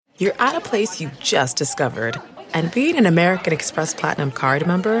You're at a place you just discovered. And being an American Express Platinum card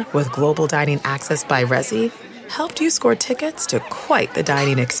member with global dining access by Resy helped you score tickets to quite the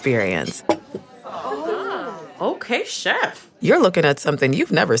dining experience. Oh, okay, chef. You're looking at something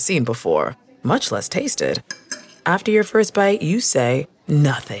you've never seen before, much less tasted. After your first bite, you say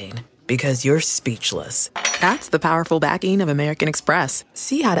nothing because you're speechless. That's the powerful backing of American Express.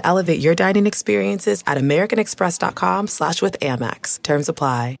 See how to elevate your dining experiences at americanexpress.com/withAmex. Terms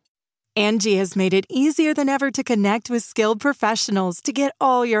apply. Angie has made it easier than ever to connect with skilled professionals to get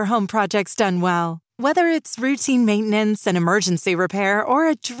all your home projects done well. Whether it's routine maintenance, an emergency repair, or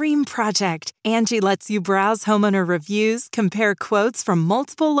a dream project, Angie lets you browse homeowner reviews, compare quotes from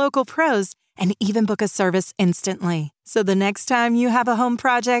multiple local pros, and even book a service instantly. So the next time you have a home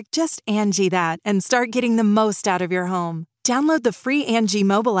project, just Angie that and start getting the most out of your home. Download the free Angie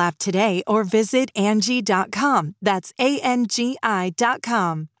mobile app today or visit Angie.com. That's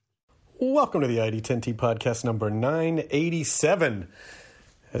ANGI.com. Welcome to the ID10T podcast number 987.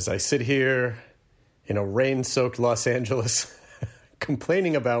 As I sit here in a rain-soaked Los Angeles,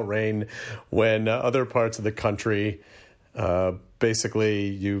 complaining about rain when other parts of the country, basically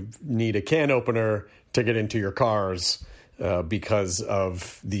you need a can opener to get into your cars because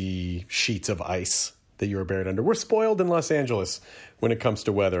of the sheets of ice that you are buried under. We're spoiled in Los Angeles when it comes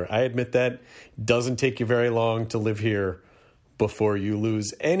to weather. I admit that. Doesn't take you very long to live here before you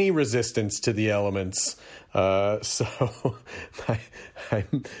lose any resistance to the elements. So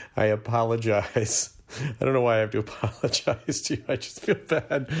I apologize. I don't know why I have to apologize to you. I just feel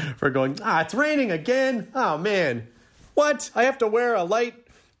bad for going, it's raining again. Oh, man. What? I have to wear a light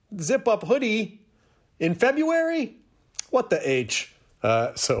zip-up hoodie in February? What the H?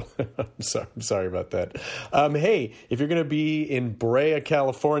 So I'm sorry about that. Hey, if you're going to be in Brea,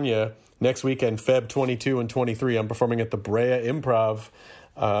 California, next weekend, Feb 22 and 23, I'm performing at the Brea Improv.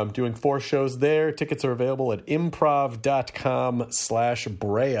 Doing 4 shows there. Tickets are available at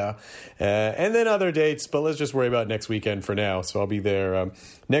improv.com/Brea. And then other dates, but let's just worry about next weekend for now. So I'll be there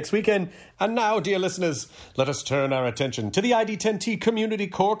next weekend. And now, dear listeners, let us turn our attention to the ID10T Community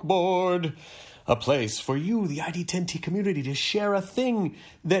Corkboard. A place for you, the ID10T community, to share a thing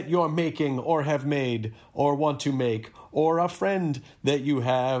that you're making or have made or want to make, or a friend that you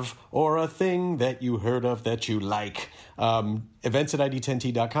have, or a thing that you heard of that you like. Events at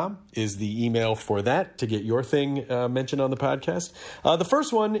ID10T.com is the email for that to get your thing mentioned on the podcast. The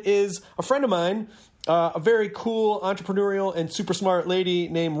first one is a friend of mine, a very cool entrepreneurial and super smart lady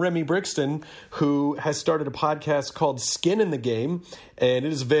named Remy Brixton, who has started a podcast called Skin in the Game, and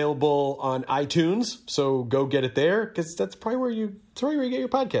it is available on iTunes. So go get it there, because that's probably where you get your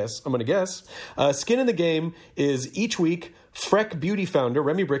podcasts, I'm going to guess. Skin in the Game is each week. Freck Beauty founder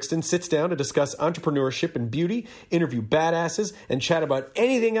Remy Brixton sits down to discuss entrepreneurship and beauty, interview badasses, and chat about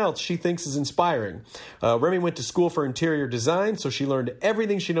anything else she thinks is inspiring. Remy went to school for interior design, so she learned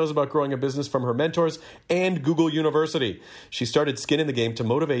everything she knows about growing a business from her mentors and Google University. She started Skin in the Game to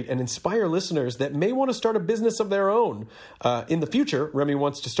motivate and inspire listeners that may want to start a business of their own. In the future, Remy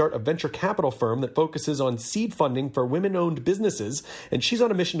wants to start a venture capital firm that focuses on seed funding for women-owned businesses, and she's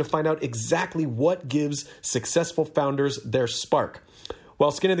on a mission to find out exactly what gives successful founders their spark. While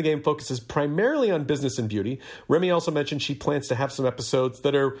Skin in the Game focuses primarily on business and beauty, Remy also mentioned she plans to have some episodes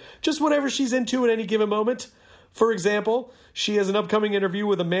that are just whatever she's into at any given moment. For example, she has an upcoming interview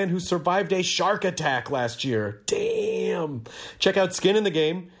with a man who survived a shark attack last year. Damn! Check out Skin in the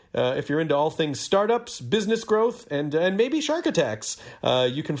Game if you're into all things startups, business growth, and maybe shark attacks.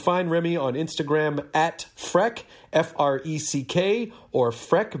 You can find Remy on Instagram at Freck, Freck, or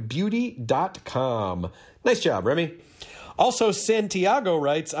freckbeauty.com. Nice job, Remy. Also, Santiago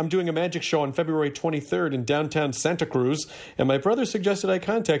writes, I'm doing a magic show on February 23rd in downtown Santa Cruz, and my brother suggested I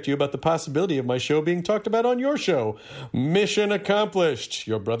contact you about the possibility of my show being talked about on your show. Mission accomplished.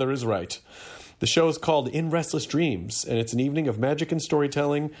 Your brother is right. The show is called In Restless Dreams, and it's an evening of magic and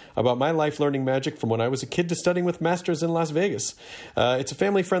storytelling about my life learning magic from when I was a kid to studying with masters in Las Vegas. It's a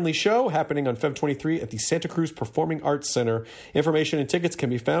family-friendly show happening on Feb 23 at the Santa Cruz Performing Arts Center. Information and tickets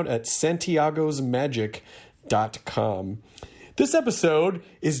can be found at santiagosmagic.com. This episode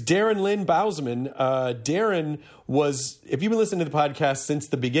is Darren Lynn Bousman. Darren was, if you've been listening to the podcast since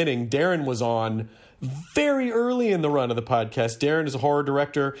the beginning, Darren was on very early in the run of the podcast. Darren is a horror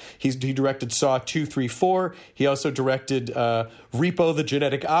director. He directed Saw 2, 3, 4. He also directed Repo the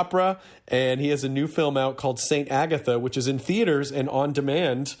Genetic Opera, and he has a new film out called Saint Agatha, which is in theaters and on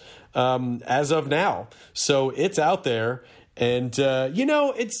demand as of now. So it's out there. And,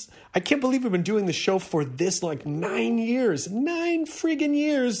 I can't believe we've been doing the show for this, 9 years. 9 friggin'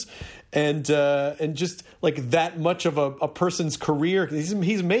 years. And just, that much of a person's career.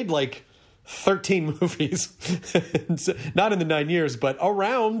 He's made, 13 movies. Not in the 9 years, but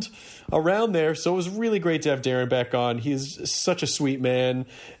around there. So it was really great to have Darren back on. He's such a sweet man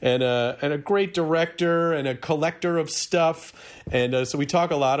and a great director and a collector of stuff. And so we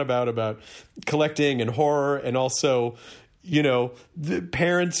talk a lot about collecting and horror, and also, the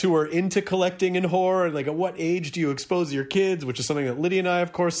parents who are into collecting and horror, and at what age do you expose your kids, which is something that Lydia and I,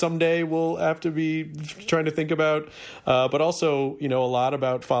 of course, someday will have to be trying to think about. But also, a lot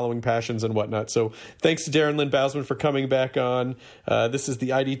about following passions and whatnot. So thanks to Darren Lynn Bousman for coming back on. This is the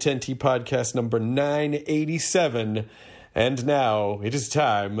ID10T podcast number 987. And now it is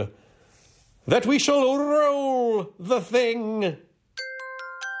time that we shall roll the thing.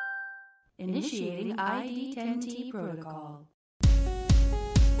 Initiating ID10T protocol.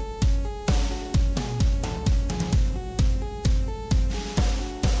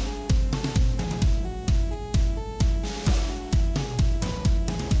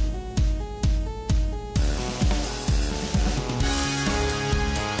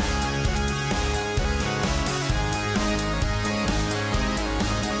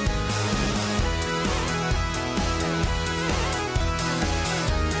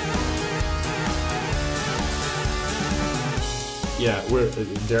 Yeah,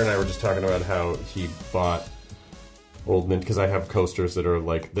 Darren and I were just talking about how he bought old because I have coasters that are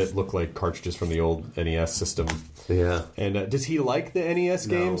that look like cartridges from the old NES system. Yeah. And does he like the NES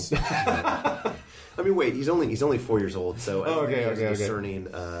games? I mean, wait, he's only 4 years old, so okay. discerning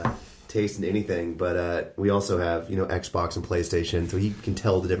taste in anything. But we also have Xbox and PlayStation, so he can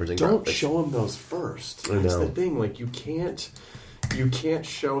tell the difference in Don't graphics. show him those first. I know. That's the thing. You can't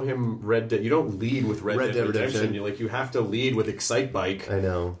show him Red Dead. You don't lead with Red Dead Redemption. You have to lead with Excite Bike. I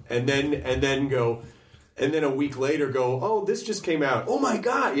know. And then go, and then a week later go, oh, this just came out. Oh my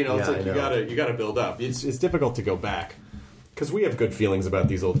god! It's you gotta build up. It's difficult to go back. Because we have good feelings about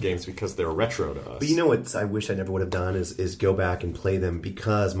these old games because they're retro to us. But you know what I wish I never would have done is go back and play them,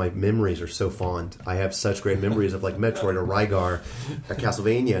 because my memories are so fond. I have such great memories of Metroid or Rygar or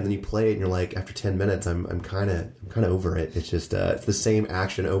Castlevania, and then you play it and you're like, after 10 minutes, I'm kind of over it. It's just it's the same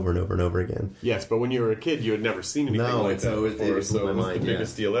action over and over and over again. Yes, but when you were a kid, you had never seen anything like that before, so it was the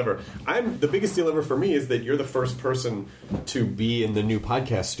biggest deal ever. The biggest deal ever for me is that you're the first person to be in the new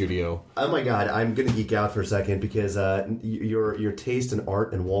podcast studio. Oh my god, I'm going to geek out for a second, because your taste in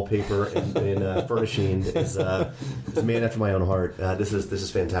art and wallpaper and furnishing is a man after my own heart. This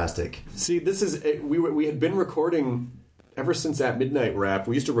is fantastic. See, this is we had been recording ever since At Midnight Wrap.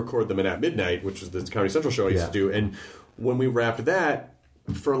 We used to record them in At Midnight, which was the Comedy Central show I used to do. And when we wrapped that,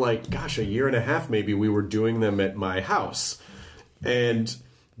 for a year and a half maybe, we were doing them at my house. And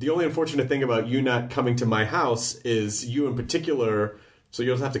the only unfortunate thing about you not coming to my house is you in particular. So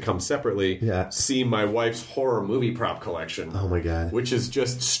you'll have to come separately. Yeah. See my wife's horror movie prop collection. Oh my god! Which is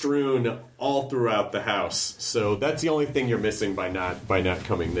just strewn all throughout the house. So that's the only thing you're missing by not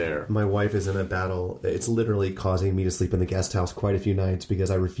coming there. My wife is in a battle. It's literally causing me to sleep in the guest house quite a few nights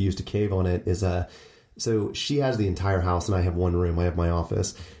because I refuse to cave on it. So she has the entire house and I have one room. I have my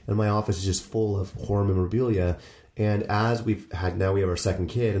office, and my office is just full of horror memorabilia. And as we have our second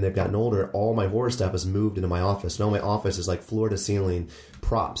kid and they've gotten older, all my horror stuff has moved into my office. Now my office is floor to ceiling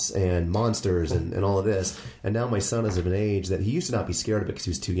props and monsters and all of this. And now my son is of an age that he used to not be scared of it because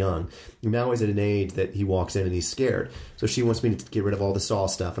he was too young. Now he's at an age that he walks in and he's scared. So she wants me to get rid of all the Saw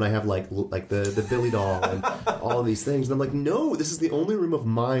stuff. And I have the Billy doll and all of these things. And I'm like, no, this is the only room of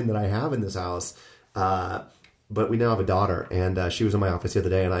mine that I have in this house. But we now have a daughter, and she was in my office the other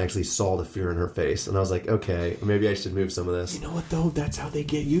day, and I actually saw the fear in her face. And I was like, okay, maybe I should move some of this. You know what, though? That's how they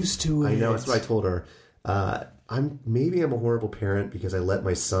get used to it. I know. That's what I told her. I'm a horrible parent because I let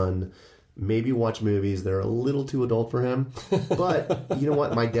my son maybe watch movies that are a little too adult for him. But you know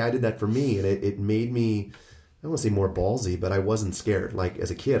what? My dad did that for me, and it made me, I don't want to say more ballsy, but I wasn't scared. As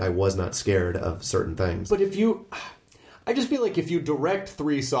a kid, I was not scared of certain things. But I just feel like if you direct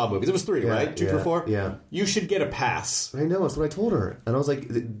 3 Saw movies, it was 3, right? 2 through 4? Yeah. You should get a pass. I know, that's what I told her. And I was like,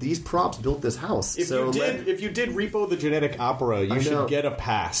 these props built this house. If you did Repo the Genetic Opera, you should get a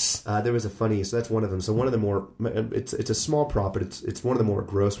pass. There was so that's one of them. So one of the more, it's a small prop, but it's one of the more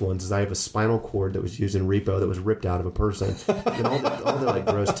gross ones, is I have a spinal cord that was used in Repo that was ripped out of a person. And all the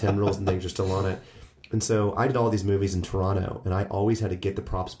gross tendrils and things are still on it. And so I did all these movies in Toronto, and I always had to get the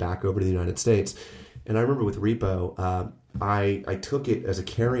props back over to the United States. And I remember with Repo, I took it as a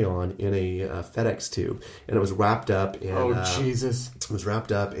carry-on in a FedEx tube, and it was wrapped up in... Oh, Jesus. It was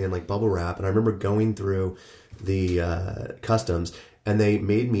wrapped up in bubble wrap, and I remember going through the customs, and they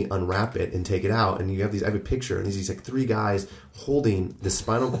made me unwrap it and take it out. And you have these. I have a picture, and these like 3 guys holding the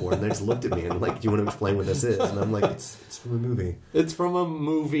spinal cord, and they just looked at me and like, "Do you want to explain what this is?" And I'm like, "It's from a movie." It's from a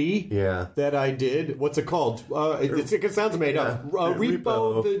movie. Yeah. That I did. What's it called? It sounds made up.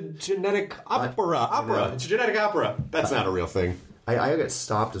 Repo, the genetic opera. It's a genetic opera. That's not a real thing. I got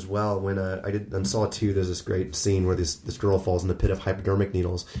stopped as well when I did on Saw 2. There's this great scene where this girl falls in the pit of hypodermic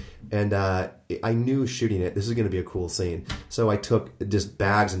needles, and I knew shooting it, this is going to be a cool scene. So I took just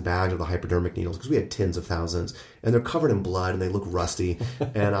bags and bags of the hypodermic needles, because we had tens of thousands, and they're covered in blood and they look rusty.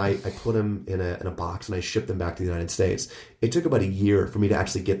 And I put them in a box and I shipped them back to the United States. It took about a year for me to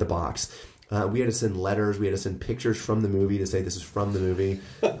actually get the box. We had to send letters. We had to send pictures from the movie to say this is from the movie.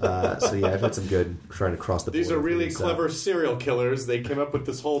 So yeah, I've had some good trying to cross the border. These are really clever serial killers. They came up with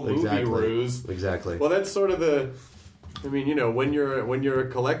this whole movie ruse. Exactly. Well, that's sort of the. I mean, you know, when you're a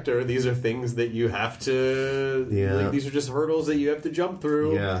collector, these are things that you have to. Yeah. Like, these are just hurdles that you have to jump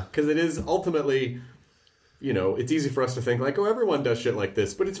through. Yeah. Because it is ultimately. You know, it's easy for us to think like, oh, everyone does shit like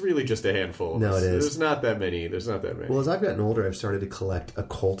this, but it's really just a handful. No, it is. There's not that many. Well, as I've gotten older, I've started to collect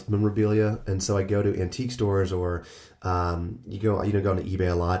occult memorabilia, and so I go to antique stores or go on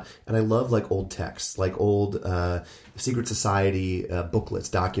eBay a lot, and I love like old texts, like old secret society booklets,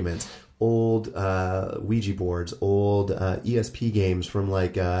 documents, old Ouija boards, old ESP games from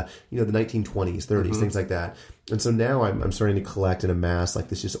like the 1920s, 30s, things like that. And so now I'm starting to collect and amass like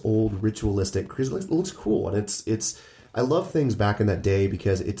this just old ritualistic, because it looks cool, and it's I love things back in that day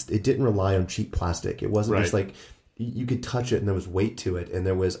because it didn't rely on cheap plastic. It wasn't just like you could touch it and there was weight to it and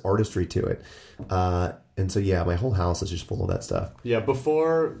there was artistry to it. And so yeah, my whole house is just full of that stuff. Yeah,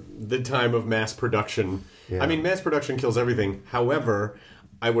 before the time of mass production. Yeah. I mean, mass production kills everything. However,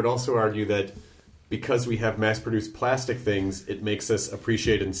 I would also argue that because we have mass-produced plastic things, it makes us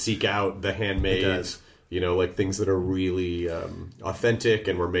appreciate and seek out the handmade. It does. You know, like things that are really authentic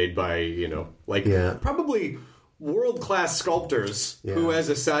and were made by, probably world-class sculptors who, as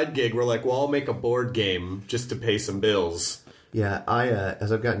a side gig, were like, well, I'll make a board game just to pay some bills. Yeah,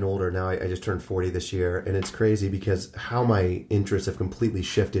 as I've gotten older now, I just turned 40 this year, and it's crazy because how my interests have completely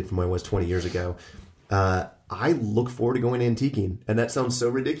shifted from what I was 20 years ago. I look forward to going antiquing, and that sounds so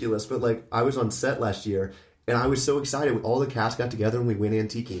ridiculous, but like I was on set last year, and I was so excited. All the cast got together and we went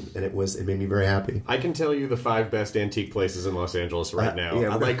antiquing, and it made me very happy. I can tell you the 5 best antique places in Los Angeles right now.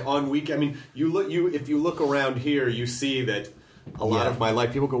 Yeah, like on week. I mean, if you look around here, you see that a lot of my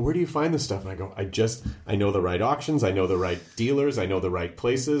life, people go, "Where do you find this stuff?" And I go, I know the right auctions, I know the right dealers, I know the right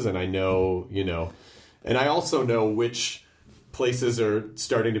places, and I know, and I also know which places are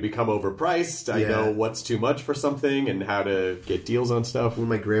starting to become overpriced. I know what's too much for something and how to get deals on stuff. When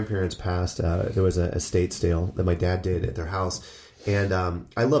my grandparents passed, there was a estate sale that my dad did at their house. And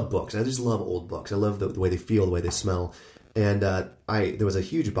I love books. I just love old books. I love the way they feel, the way they smell. And there was a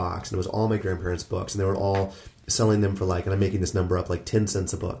huge box, and it was all my grandparents' books. And they were all selling them for and I'm making this number up, like 10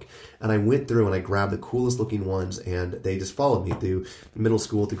 cents a book. And I went through and I grabbed the coolest looking ones, and they just followed me through middle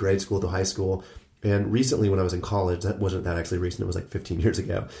school, through grade school, through high school. And recently when I was in college, that wasn't that actually recent, it was like 15 years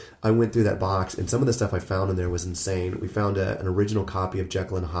ago, I went through that box, and some of the stuff I found in there was insane. We found an original copy of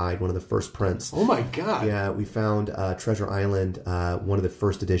Jekyll and Hyde, one of the first prints. Oh my God. Yeah, we found Treasure Island, one of the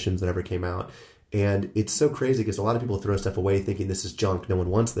first editions that ever came out. And it's so crazy because a lot of people throw stuff away thinking this is junk, no one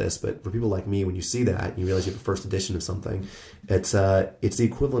wants this. But for people like me, when you see that, you realize you have a first edition of something. It's the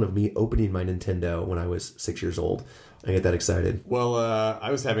equivalent of me opening my Nintendo when I was 6 years old. I get that excited. Well, I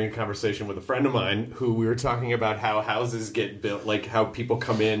was having a conversation with a friend of mine who we were talking about how houses get built, like how people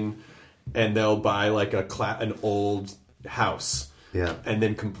come in and they'll buy like an old house. Yeah. And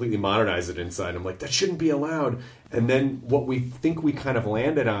then completely modernize it inside. I'm like, that shouldn't be allowed. And then what we think we kind of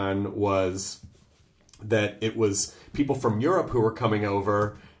landed on was that it was people from Europe who were coming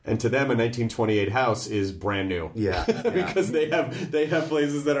over, and to them a 1928 house is brand new. Yeah. Because they have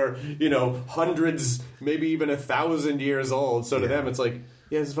places that are, hundreds, maybe even 1,000 years old. So to them it's like,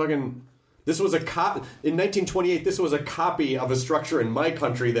 this was a in 1928, this was a copy of a structure in my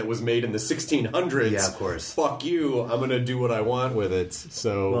country that was made in the 1600s. Yeah, of course. Fuck you. I'm going to do what I want with it.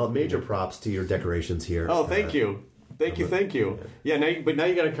 So well, major props to your decorations here. Oh, thank you. Thank you. Yeah, now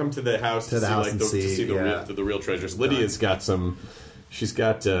you got to come to the house to see the real treasures. Lydia's got some She's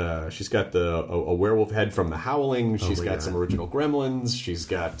got a werewolf head from The Howling. She's got some original Gremlins. She's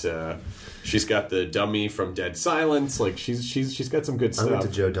got the dummy from Dead Silence. Like she's got some good stuff. I went to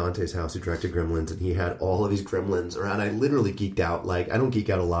Joe Dante's house, who directed Gremlins, and he had all of these Gremlins around. I literally geeked out. Like, I don't geek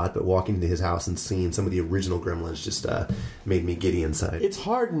out a lot, but walking into his house and seeing some of the original Gremlins just made me giddy inside. It's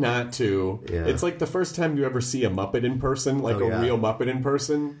hard not to. Yeah. It's like the first time you ever see a Muppet in person, like real Muppet in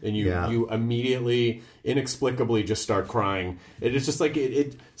person, and you immediately, inexplicably just start crying. It is just like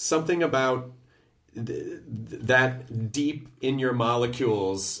it something about that deep in your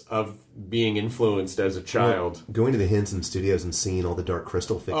molecules of being influenced as a child. Well, going to the Henson Studios and seeing all the Dark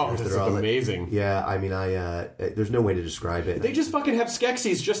Crystal figures that's that are all amazing. I mean, there's no way to describe it. They just fucking have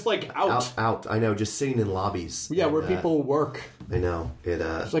Skeksis just like out. I know, just sitting in lobbies. Yeah, where people work. I know.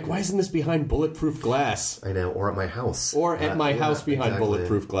 It's like, why isn't this behind bulletproof glass? I know, or at my house. Or at my house behind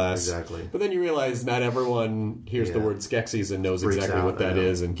bulletproof glass. Exactly. But then you realize not everyone hears the word Skeksis and knows exactly what that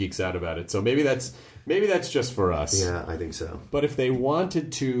is and geeks out about it. So maybe that's just for us. Yeah, I think so. But if they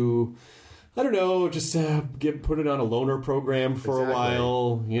wanted to, I don't know, just put it on a loaner program for a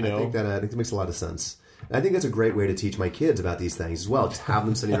while, I think that makes a lot of sense. I think that's a great way to teach my kids about these things as well. Just have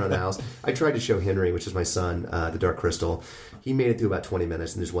them sitting around the house. I tried to show Henry, which is my son, the Dark Crystal. He made it through about 20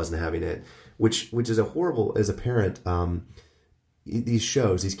 minutes and just wasn't having it, which is a horrible, as a parent,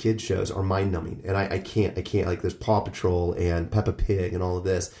 these kids shows are mind-numbing. And I can't, like there's Paw Patrol and Peppa Pig and all of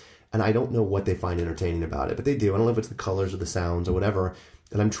this. And I don't know what they find entertaining about it, but they do. I don't know if it's the colors or the sounds or whatever.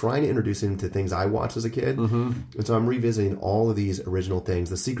 And I'm trying to introduce them to things I watched as a kid. Mm-hmm. And so I'm revisiting all of these original things.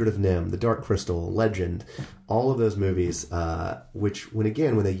 The Secret of NIMH, The Dark Crystal, Legend, all of those movies, which when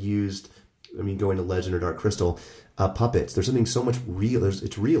they used, going to Legend or Dark Crystal, puppets, there's something so much real.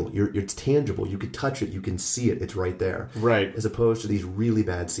 It's real. It's tangible. You could touch it. You can see it. It's right there. Right. As opposed to these really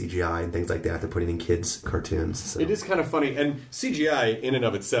bad CGI and things like that they're putting in kids' cartoons. So. It is kind of funny. And CGI in and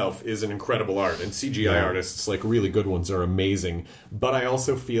of itself is an incredible art. And CGI artists, like really good ones, are amazing. But I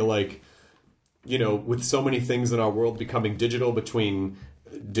also feel like, with so many things in our world becoming digital, between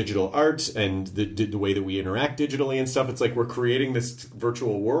digital art and the way that we interact digitally and stuff, it's like we're creating this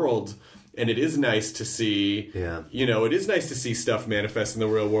virtual world. And it is nice to see, it is nice to see stuff manifest in the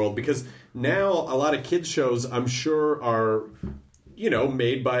real world, because now a lot of kids shows, I'm sure, are,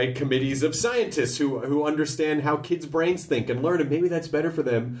 made by committees of scientists who understand how kids' brains think and learn, and maybe that's better for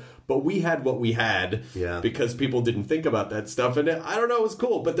them. But we had what we had because people didn't think about that stuff. And I don't know, it was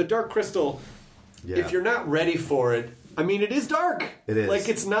cool. But the Dark Crystal, if you're not ready for it, it is dark. It is. Like,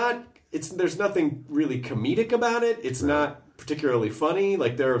 there's nothing really comedic about it. It's not particularly funny.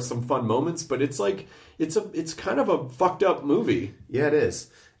 Like, there are some fun moments, but it's like it's kind of a fucked up movie. Yeah, it is.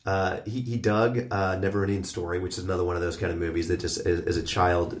 He dug Never Ending Story, which is another one of those kind of movies that just as a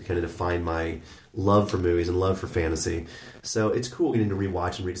child kind of defined my love for movies and love for fantasy. So it's cool getting to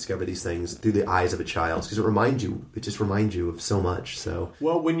rewatch and rediscover these things through the eyes of a child, because it just reminds you of so much. So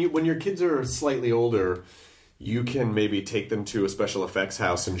when your kids are slightly older, you can maybe take them to a special effects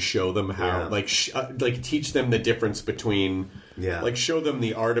house and show them how, like teach them the difference between, like show them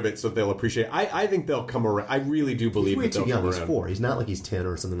the art of it so they'll appreciate it. I think they'll come around. I really do believe that they'll come around. He's 4. He's not like he's 10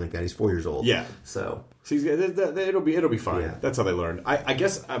 or something like that. He's 4 years old. Yeah. So it'll be fine. Yeah. That's how they learn. I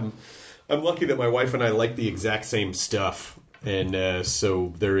guess I'm lucky that my wife and I like the exact same stuff, and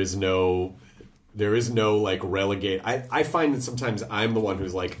so there is no like relegate. I find that sometimes I'm the one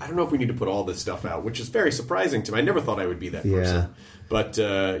who's like, I don't know if we need to put all this stuff out, which is very surprising to me. I never thought I would be that person. But,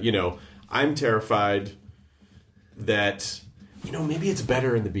 I'm terrified that, maybe it's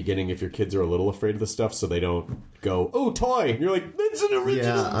better in the beginning if your kids are a little afraid of the stuff so they don't go, oh, toy. And you're like, that's an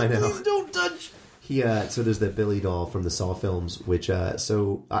original. Yeah, I know. Please don't touch. So there's that Billy doll from the Saw films, which,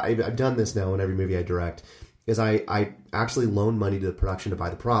 so I've done this now in every movie I direct. Is I actually loan money to the production to buy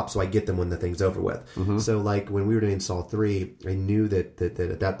the props, so I get them when the thing's over with. Mm-hmm. So, like, when we were doing Saw 3, I knew that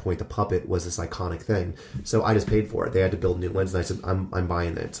at that point the puppet was this iconic thing. So I just paid for it. They had to build new ones, and I said, I'm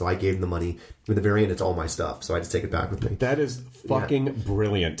buying it. So I gave them the money. At the very end, it's all my stuff, so I just take it back with me. That is fucking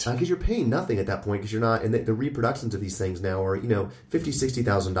brilliant. Because you're paying nothing at that point, because you're not... And the reproductions of these things now are, $50,000,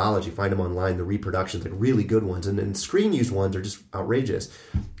 $60,000. You find them online, the reproductions, like really good ones. And then screen-used ones are just outrageous.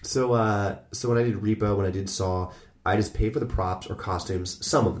 So when I did Repo, when I did Saw... I just pay for the props or costumes,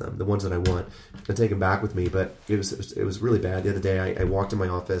 some of them, the ones that I want, and take them back with me. But it was really bad. The other day, I walked in my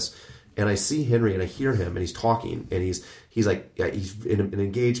office, and I see Henry, and I hear him, and he's talking, and he's like, he's in an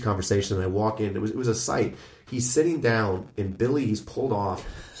engaged conversation, and I walk in. It was a sight. He's sitting down, and he's pulled off,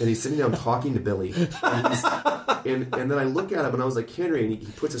 and he's sitting down talking to Billy. And then I look at him, and I was like, Henry, and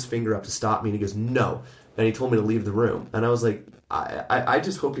he puts his finger up to stop me, and he goes, no. and he told me to leave the room. And I was like, I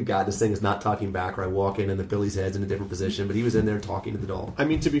just hope to God this thing is not talking back, or I walk in and the Billy's head's in a different position, but he was in there talking to the doll. I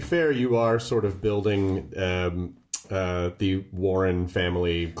mean, to be fair, you are sort of building the Warren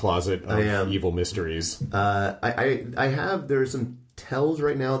family closet of evil mysteries. I have, there's some tells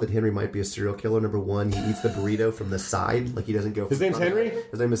right now that Henry might be a serial killer. Number one, he eats the burrito from the side, like he doesn't go. His name's Henry?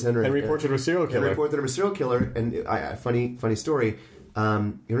 His name is Henry. Henry Portrait of a Serial Killer. Henry Portrait of a Serial Killer, and funny story.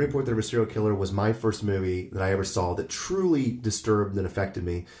 Henry Portrait of a Serial Killer was my first movie that I ever saw that truly disturbed and affected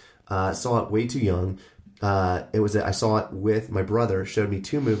me. I saw it way too young. I saw it with my brother. Showed me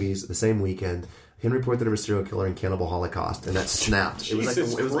two movies the same weekend: Henry Portrait of a Serial Killer and Cannibal Holocaust, and that snapped.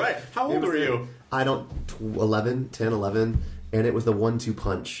 Jesus Christ! How old were you? I don't 11, and it was the 1-2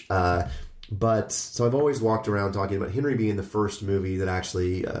 punch. But so I've always walked around talking about Henry being the first movie that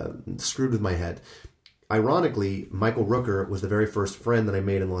actually screwed with my head. Ironically, Michael Rooker was the very first friend that I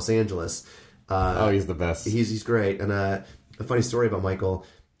made in Los Angeles. He's the best. He's great. And a funny story about Michael,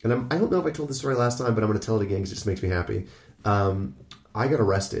 and I don't know if I told this story last time, but I'm going to tell it again because it just makes me happy. I got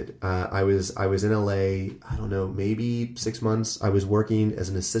arrested. I was in LA, I don't know, maybe 6 months. I was working as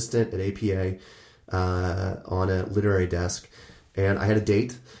an assistant at APA on a literary desk, and I had a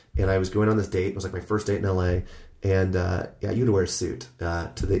date, and I was going on this date. It was like my first date in LA, and you had to wear a suit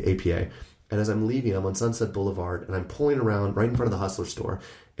to the APA. And as I'm leaving, I'm on Sunset Boulevard, and I'm pulling around right in front of the Hustler store,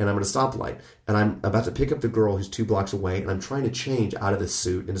 and I'm at a stoplight, and I'm about to pick up the girl who's 2 blocks away, and I'm trying to change out of this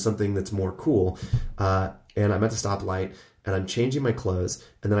suit into something that's more cool. And I'm at the stoplight, and I'm changing my clothes,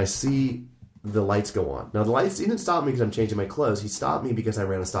 and then I see the lights go on. Now, the lights didn't stop me because I'm changing my clothes. He stopped me because I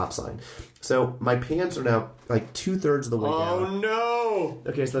ran a stop sign. So my pants are now like 2/3 of the way down. Oh, no!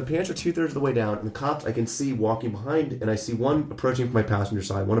 Okay, so the pants are 2/3 of the way down, and the cops I can see walking behind, and I see one approaching from my passenger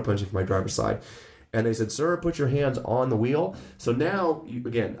side, one approaching from my driver's side. And they said, "Sir, put your hands on the wheel." So now,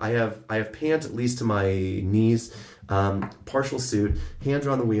 again, I have pants at least to my knees, partial suit, hands are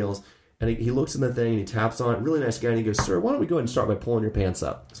on the wheels. And he looks in the thing and he taps on it. Really nice guy. And he goes, "Sir, why don't we go ahead and start by pulling your pants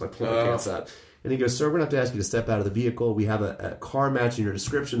up?" So I pull my pants up. And he goes, "Sir, we're going to have to ask you to step out of the vehicle. We have a car matching your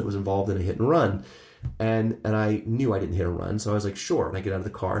description that was involved in a hit and run." And I knew I didn't hit and run. So I was like, "Sure." And I get out of the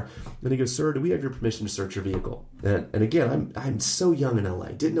car. And he goes, "Sir, do we have your permission to search your vehicle?" And again, I'm so young in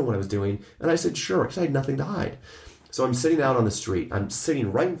LA. Didn't know what I was doing. And I said, "Sure," because I had nothing to hide. So I'm sitting out on the street. I'm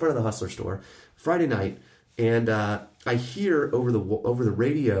sitting right in front of the Hustler store, Friday night. And I hear over the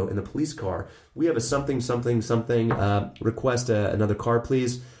radio in the police car, "We have a something, request another car,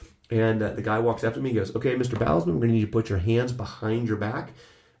 please." And the guy walks up to me and goes, "Okay, Mr. Bowsman, we're going to need you to put your hands behind your back."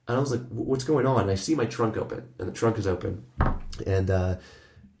 And I was like, "What's going on?" And I see my trunk open, and the trunk is open. And I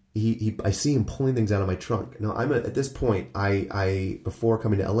see him pulling things out of my trunk. Now, at this point, I before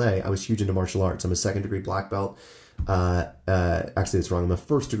coming to LA, I was huge into martial arts. I'm a 2nd-degree black belt. Actually, it's wrong. I'm a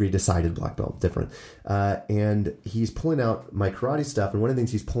 1st-degree decided black belt. Different. And he's pulling out my karate stuff, and one of the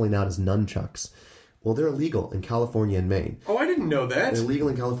things he's pulling out is nunchucks. Well, they're illegal in California and Maine. Oh, I didn't know that. They're illegal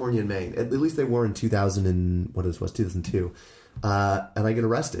in California and Maine. At least they were in 2002. And I get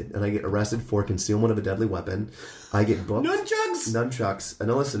arrested for concealment of a deadly weapon. I get booked. Nunchucks. And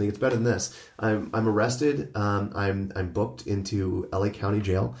now listen, it gets better than this. I'm arrested. I'm booked into LA County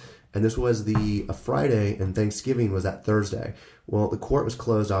Jail. And this was a Friday, and Thanksgiving was that Thursday. Well, the court was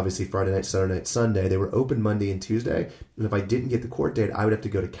closed, obviously, Friday night, Saturday night, Sunday. They were open Monday and Tuesday. And if I didn't get the court date, I would have to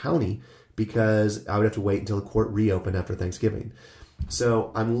go to county because I would have to wait until the court reopened after Thanksgiving.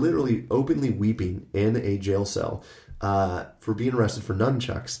 So I'm literally openly weeping in a jail cell for being arrested for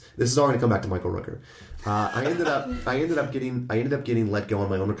nunchucks. This is all going to come back to Michael Rooker. I ended up getting let go on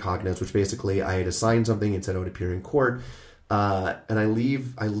my own recognizance, which basically I had to sign something and said I would appear in court. And I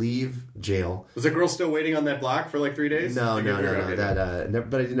leave jail. Was the girl still waiting on that block for like 3 days? No.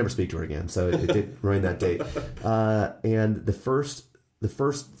 But I did never speak to her again, so it did ruin that date. And the first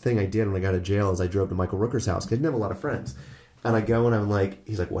thing I did when I got out of jail is I drove to Michael Rooker's house because I didn't have a lot of friends. And I go and I'm like,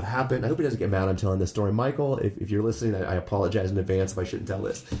 he's like, "What happened?" I hope he doesn't get mad I'm telling this story. Michael, if you're listening, I apologize in advance if I shouldn't tell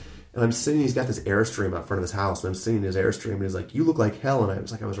this. And I'm sitting, he's got this Airstream out front of his house, and I'm sitting in his Airstream, and he's like, "You look like hell." And I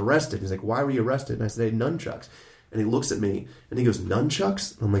was like, "I was arrested." He's like, "Why were you arrested?" And I said, "I had nunchucks." And he looks at me, and he goes,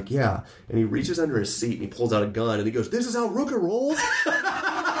 "Nunchucks?" And I'm like, "Yeah." And he reaches under his seat, and he pulls out a gun, and he goes, "This is how Rooker rolls?"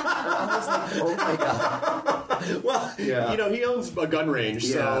 I was like, "Oh my God." Well, yeah. He owns a gun range,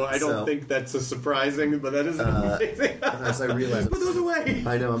 so I don't think that's a surprising, but that is amazing. As I realized, put those away.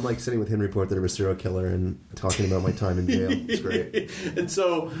 I know. I'm like sitting with Henry Portrait of a Serial Killer and talking about my time in jail. It's great. And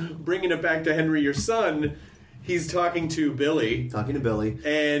so, bringing it back to Henry, your son, he's talking to Billy.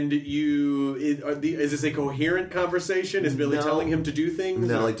 And is this a coherent conversation? Is Billy telling him to do things?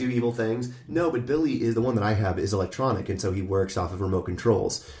 No, like do evil things. No, but Billy is the one that I have is electronic, and so he works off of remote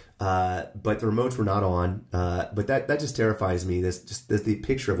controls. But the remotes were not on. But that just terrifies me. This the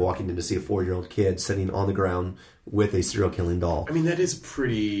picture of walking in to see a 4-year-old kid sitting on the ground with a serial killing doll. I mean, that is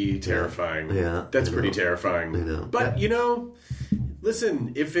pretty terrifying. Yeah, that's pretty terrifying. I know. But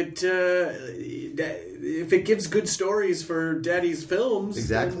listen, if it gives good stories for Daddy's films,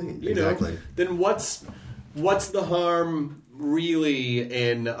 then what's the harm really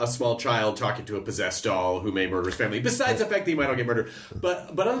in a small child talking to a possessed doll who may murder his family? Besides the fact that he might not get murdered,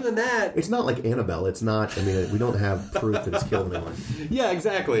 but other than that, it's not like Annabelle. It's not. I mean, we don't have proof that it's killed anyone. Yeah,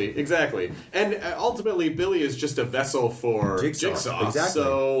 exactly. And ultimately, Billy is just a vessel for Jigsaw. Exactly.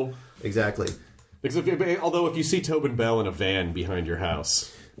 So exactly. Although if you see Tobin Bell in a van behind your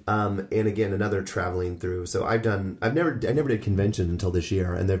house. And again, another traveling through. So I never did convention until this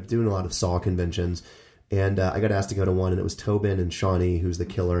year, and they're doing a lot of Saw conventions. And I got asked to go to one, and it was Tobin and Shawnee, who's the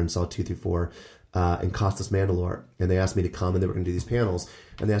killer in Saw 2 through 4, and Costas Mandylor. And they asked me to come, and they were going to do these panels,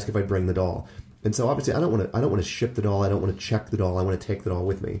 and they asked if I'd bring the doll. And so obviously, I don't want to ship the doll. I don't want to check the doll. I want to take the doll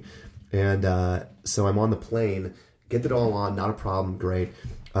with me. And so I'm on the plane, get the doll on, not a problem, great.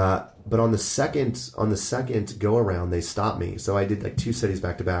 But on the second go around, they stopped me. So I did like 2 cities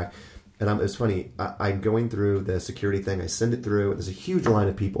back to back. And it was funny. I'm going through the security thing. I send it through. There's a huge line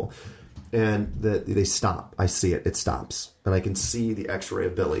of people. And they stop. I see it. It stops. And I can see the x-ray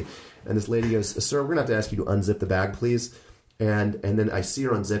of Billy. And this lady goes, "Sir, we're going to have to ask you to unzip the bag, please." And then I see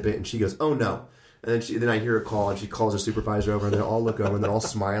her unzip it, and she goes, "Oh, no." And then I hear her call, and she calls her supervisor over, and they all look over, and they're all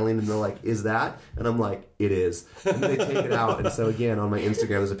smiling, and they're like, "Is that?" And I'm like, "It is." And then they take it out. And so, again, on my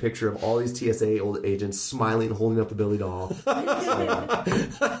Instagram, there's a picture of all these TSA old agents smiling, holding up the Billy doll.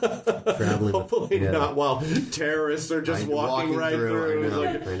 Traveling. Hopefully not while terrorists are just walking right through.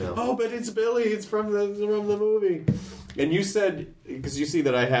 I know. Oh, but it's Billy. It's from the movie. And you said, because you see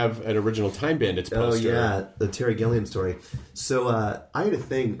that I have an original Time Bandits poster. Oh, yeah, the Terry Gilliam story. So I had a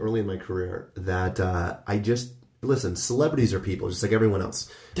thing early in my career that listen, celebrities are people, just like everyone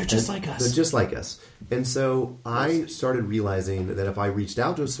else. They're just like us. They're just like us. And so I started realizing that if I reached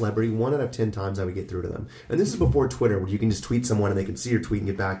out to a celebrity, 1 out of 10 times I would get through to them. And this is before Twitter, where you can just tweet someone and they can see your tweet and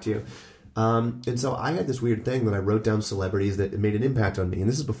get back to you. And so I had this weird thing that I wrote down celebrities that made an impact on me. And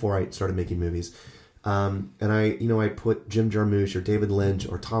this is before I started making movies. And I put Jim Jarmusch or David Lynch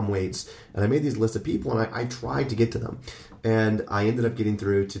or Tom Waits, and I made these lists of people, and I tried to get to them. And I ended up getting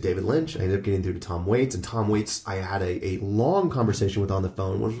through to David Lynch. I ended up getting through to Tom Waits. And Tom Waits, I had a long conversation with on the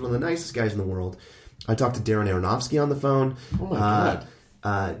phone. One of the nicest guys in the world. I talked to Darren Aronofsky on the phone. Oh, my God.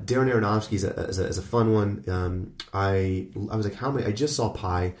 Darren Aronofsky is a fun one. I was like, how many? I just saw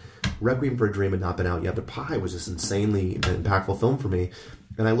Pi. Requiem for a Dream had not been out yet, but Pi was this insanely impactful film for me.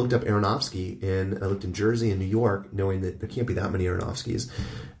 And I looked up Aronofsky, and I looked in Jersey and New York, knowing that there can't be that many Aronofskys.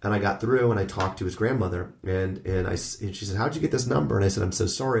 And I got through, and I talked to his grandmother, and she said, "How'd you get this number?" And I said, "I'm so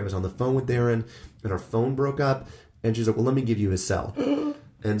sorry. I was on the phone with Darren, and our phone broke up." And she's like, "Well, let me give you his cell."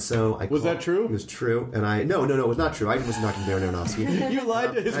 And so I was called. that true? It was true. And no, it was not true. I was not Darren Aronofsky. You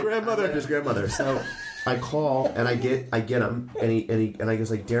lied to his grandmother. I lied to his grandmother. So I call and I get him, and I was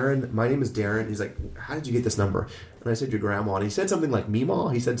like, "Darren, my name is Darren." He's like, "How did you get this number?" And I said, "Your grandma." And he said something like,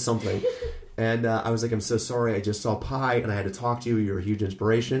 "Meemaw?" He said something. And I was like, "I'm so sorry. I just saw Pi, and I had to talk to you. You're a huge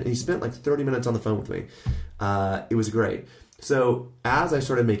inspiration." And he spent like 30 minutes on the phone with me. It was great. So as I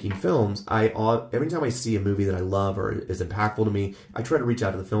started making films, every time I see a movie that I love or is impactful to me, I try to reach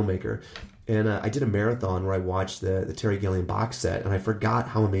out to the filmmaker. And I did a marathon where I watched the Terry Gilliam box set, and I forgot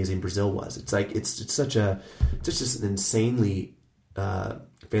how amazing Brazil was. It's like it's just an insanely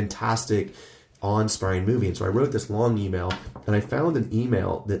fantastic, awe-inspiring movie. And so I wrote this long email, and I found an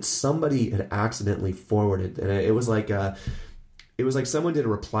email that somebody had accidentally forwarded, and it was like someone did a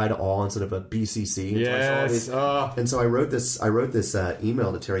reply to all instead of a BCC. Yes. And so I wrote this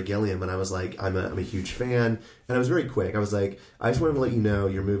email to Terry Gilliam, and I was like, I'm a huge fan. And I was very quick. I was like, I just wanted to let you know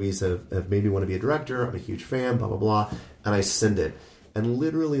your movies have made me want to be a director. I'm a huge fan, blah, blah, blah. And I send it. And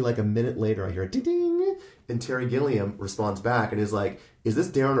literally like a minute later, I hear a ding, and Terry Gilliam responds back and is like, "Is this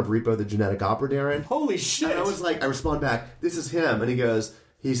Darren of Repo the Genetic Opera, Darren?" Holy shit. And I was like, I respond back, "This is him." And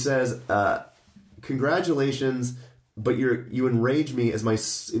he says, "Congratulations, but you enrage me as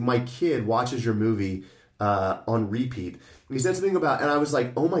my kid watches your movie on repeat." And he said something about, and I was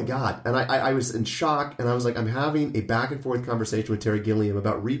like, "Oh my God." And I was in shock, and I was like, I'm having a back and forth conversation with Terry Gilliam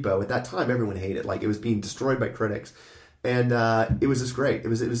about Repo. At that time, everyone hated it. Like, it was being destroyed by critics. And it was just great. It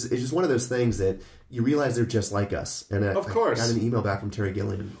was just one of those things that you realize they're just like us. And of course. I got an email back from Terry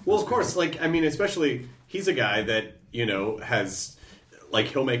Gilliam. Well, of course. Like, I mean, especially, he's a guy that, has... Like,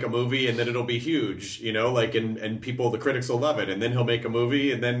 he'll make a movie and then it'll be huge, like, and people, the critics will love it. And then he'll make a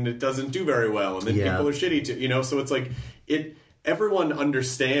movie and then it doesn't do very well. And then people are shitty too, so it's like, everyone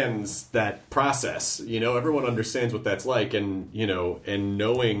understands that process. Everyone understands what that's like, and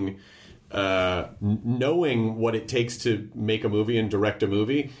knowing what it takes to make a movie and direct a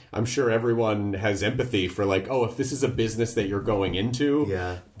movie. I'm sure everyone has empathy for if this is a business that you're going into,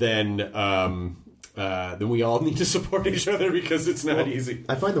 then we all need to support each other because it's not easy.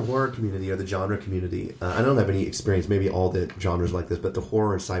 I find the horror community or the genre community, I don't have any experience, maybe all the genres like this, but the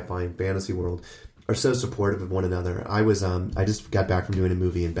horror, sci-fi, and fantasy world are so supportive of one another. I just got back from doing a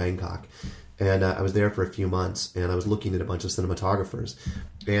movie in Bangkok, and I was there for a few months, and I was looking at a bunch of cinematographers,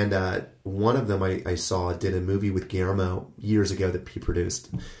 and one of them I saw did a movie with Guillermo years ago that he produced,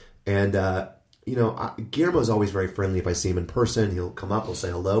 and Guillermo's always very friendly. If I see him in person, he'll come up, he'll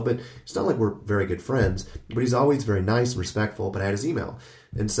say hello, but it's not like we're very good friends, but he's always very nice and respectful. But I had his email,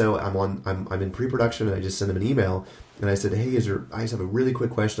 and so I'm in pre-production, and I just sent him an email, and I said, hey, I just have a really quick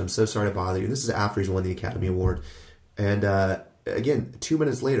question. I'm so sorry to bother you. And this is after he's won the Academy Award, and again, 2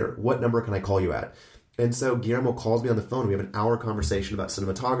 minutes later, what number can I call you at? And so Guillermo calls me on the phone. We have an hour conversation about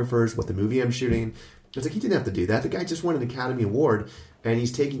cinematographers, what the movie I'm shooting. It's like, he didn't have to do that. The guy just won an Academy Award, and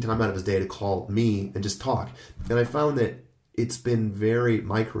he's taking time out of his day to call me and just talk. And I found that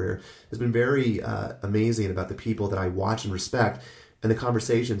my career has been very amazing about the people that I watch and respect, and the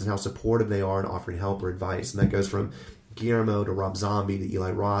conversations and how supportive they are in offering help or advice. And that goes from Guillermo to Rob Zombie to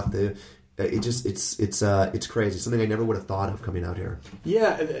Eli Roth. It's crazy. Something I never would have thought of coming out here.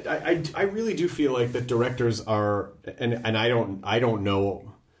 Yeah, I really do feel like that directors are, and I don't know.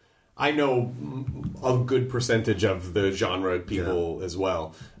 I know a good percentage of the genre people as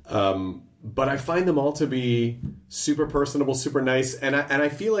well, but I find them all to be super personable, super nice, and I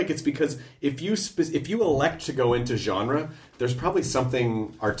feel like it's because if you elect to go into genre, there's probably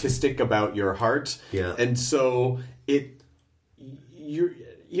something artistic about your heart, and so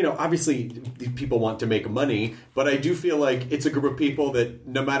obviously people want to make money, but I do feel like it's a group of people that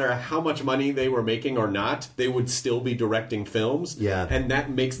no matter how much money they were making or not, they would still be directing films. Yeah. And that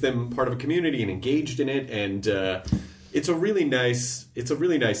makes them part of a community and engaged in it. And it's a really nice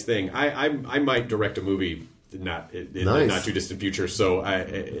thing. I might direct a movie in the not too distant future, so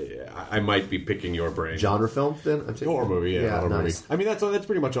I might be picking your brain. Genre film then? Horror movie, horror movie. I mean, that's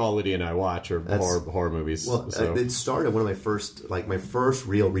pretty much all Lydia and I watch are horror movies. Well, it started one of my first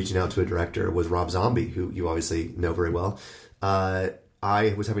real reaching out to a director was Rob Zombie, who you obviously know very well.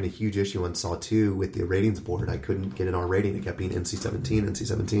 I was having a huge issue on Saw 2 with the ratings board. I couldn't get an R rating. It kept being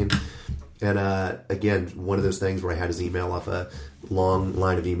NC-17. And again, one of those things where I had his email off a long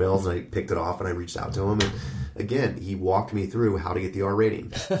line of emails, and I picked it off and I reached out to him. And again, he walked me through how to get the R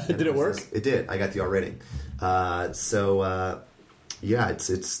rating. Did it work? It did. I got the R rating. They're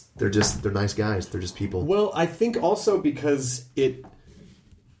nice guys. They're just people. Well, I think also because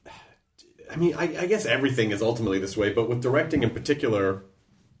I guess everything is ultimately this way, but with directing in particular,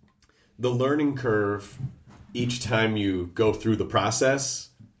 the learning curve each time you go through the process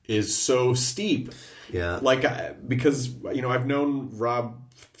is so steep. Yeah. Because I've known Rob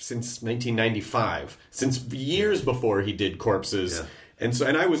since 1995, since years before he did Corpses. Yeah.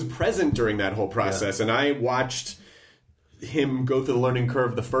 And I was present during that whole process, and I watched him go through the learning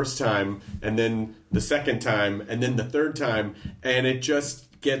curve the first time, and then the second time, and then the third time, and it just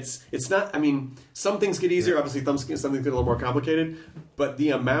some things get easier, obviously some things get a little more complicated, but the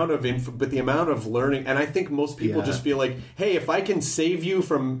amount of learning, and I think most people just feel like, hey, if I can save you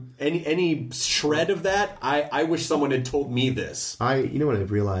from any shred of that, I wish someone had told me this. What I've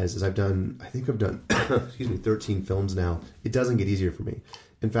realized is I've done 13 films now. It doesn't get easier for me.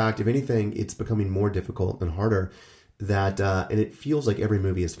 In fact, if anything, it's becoming more difficult and harder. And it feels like every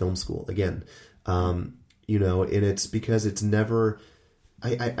movie is film school again. And it's because it's never.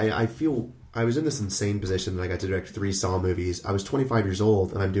 I feel I was in this insane position that I got to direct 3 Saw movies. I was 25 years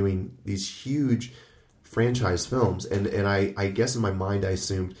old, and I'm doing these huge franchise films. And I guess in my mind, I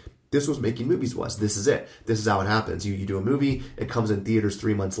assumed this was making movies was. This is it. This is how it happens. You do a movie, it comes in theaters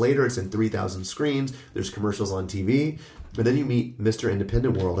 3 months later, it's in 3,000 screens, there's commercials on TV, and then you meet Mr.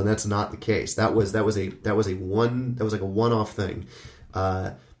 Independent World, and that's not the case. That was like a one-off thing.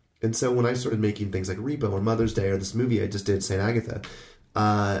 And so when I started making things like Repo or Mother's Day or this movie I just did, St. Agatha,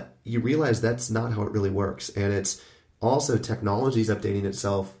 you realize that's not how it really works. And it's also technology is updating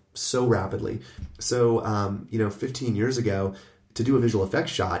itself so rapidly. So, 15 years ago, to do a visual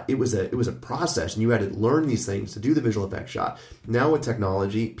effects shot, it was a process, and you had to learn these things to do the visual effects shot. Now with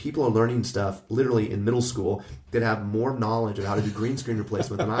technology, people are learning stuff literally in middle school that have more knowledge of how to do green screen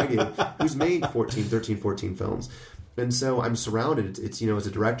replacement than I do, who's made 13, 14 films. And so I'm surrounded. It's as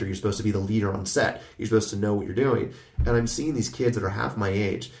a director, you're supposed to be the leader on set. You're supposed to know what you're doing. And I'm seeing these kids that are half my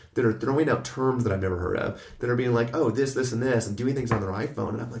age that are throwing out terms that I've never heard of, that are being like, oh, this, and this, and doing things on their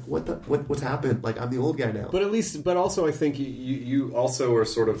iPhone. And I'm like, what's happened? Like, I'm the old guy now. But also I think you also are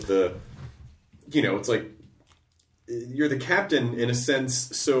sort of the, it's like you're the captain in a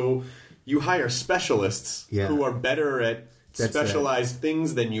sense. So you hire specialists who are better at specialized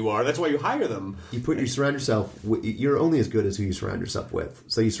things than you are. That's why you hire them. You surround yourself. You're only as good as who you surround yourself with.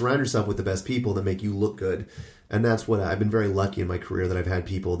 So you surround yourself with the best people that make you look good, and that's what I've been very lucky in my career that I've had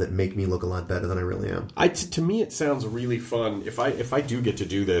people that make me look a lot better than I really am. To me, it sounds really fun. If I do get to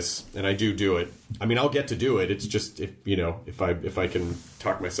do this, and I do it. I mean, I'll get to do it. It's just if I can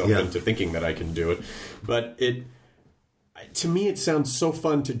talk myself into thinking that I can do it, but to me, it sounds so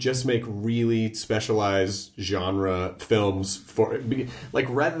fun to just make really specialized genre films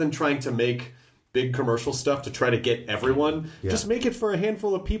rather than trying to make big commercial stuff to try to get everyone. Just make it for a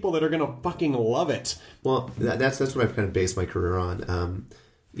handful of people that are going to fucking love it. Well, that's what I've kind of based my career on.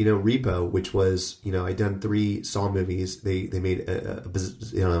 Repo, which was I'd done 3 Saw movies. They made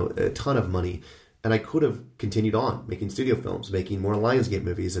a ton of money, and I could have continued on making studio films, making more Lionsgate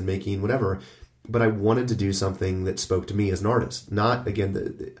movies, and making whatever. But I wanted to do something that spoke to me as an artist, not,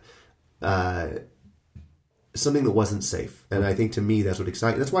 again, something that wasn't safe. And I think to me that's what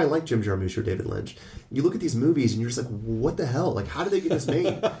excites. That's why I like Jim Jarmusch or David Lynch. You look at these movies and you're just like, what the hell? Like, how did they get this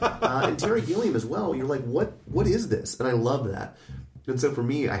made? And Terry Gilliam as well. You're like, what is this? And I love that. And so for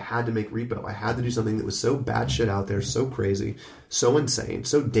me, I had to make Repo. I had to do something that was so batshit out there, so crazy, so insane,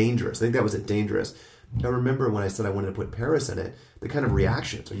 so dangerous. I think that was it, dangerous. I remember when I said I wanted to put Paris in it, the kind of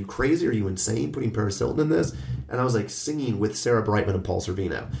reactions. Are you crazy? Are you insane putting Paris Hilton in this? And I was like singing with Sarah Brightman and Paul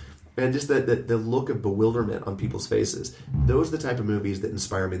Sorvino. And just the look of bewilderment on people's faces. Those are the type of movies that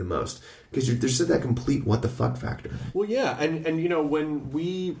inspire me the most. Because there's just that complete what the fuck factor. Well, yeah. And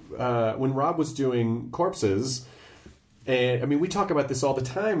when Rob was doing Corpses, and I mean, we talk about this all the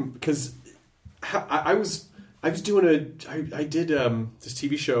time because I did this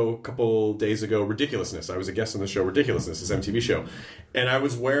TV show a couple days ago, Ridiculousness. I was a guest on the show Ridiculousness, this MTV show. And I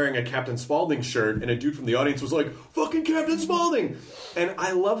was wearing a Captain Spaulding shirt, and a dude from the audience was like, fucking Captain Spaulding! And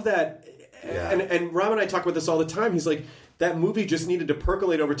I love that. Yeah. And Rob and I talk about this all the time. He's like, that movie just needed to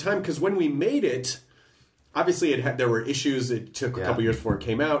percolate over time, because when we made it, obviously there were issues. It took a couple years before it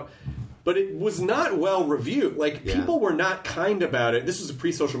came out. But it was not well reviewed. People were not kind about it. This was a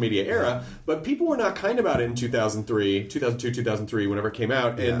pre-social media era, but people were not kind about it in 2002, 2003, whenever it came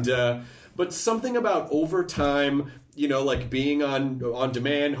out. Yeah. And but something about over time, being on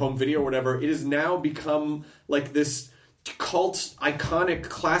demand, home video, or whatever, it has now become like this cult, iconic,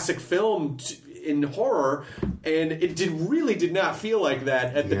 classic film in horror, and it really did not feel like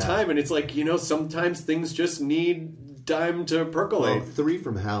that at the time. And it's like, sometimes things just need time to percolate. Well, 3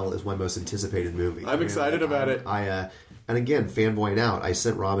 from Hell is my most anticipated movie. I'm excited about it. And again, fanboying out. I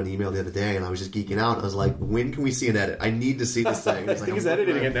sent Rob an email the other day, and I was just geeking out. I was like, when can we see an edit? I need to see this thing. I think he's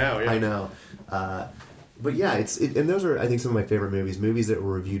editing it now. Yeah. I know. But yeah, and those are, I think, some of my favorite movies that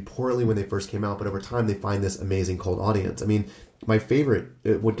were reviewed poorly when they first came out, but over time they find this amazing cult audience. I mean, my favorite,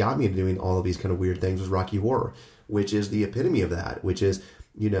 what got me into doing all of these kind of weird things was Rocky Horror, which is the epitome of that, which is,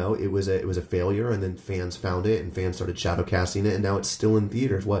 it was a failure, and then fans found it, and fans started shadowcasting it, and now it's still in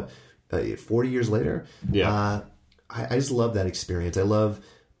theaters. 40 years later? Yeah. I just love that experience. I love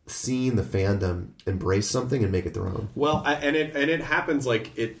seeing the fandom embrace something and make it their own. Well, and it happens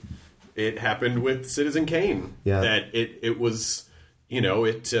like it happened with Citizen Kane. Yeah. That it was,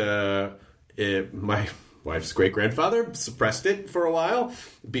 my wife's great-grandfather suppressed it for a while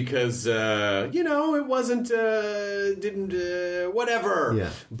because, it wasn't, whatever. Yeah.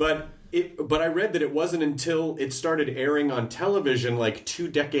 But I read that it wasn't until it started airing on television 2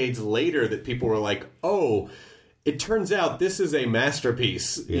 decades later that people were like, oh, it turns out this is a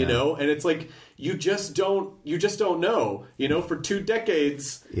masterpiece, and it's like, you just don't know, for 2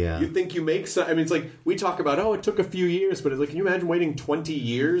 decades, you think you make some, I mean, it's like, we talk about, it took a few years, but it's like, can you imagine waiting 20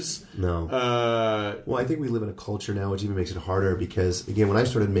 years? No. Well, I think we live in a culture now which even makes it harder because, again, when I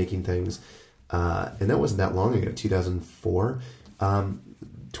started making things, and that wasn't that long ago, 2004,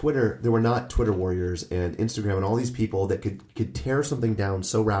 Twitter, there were not Twitter warriors and Instagram and all these people that could tear something down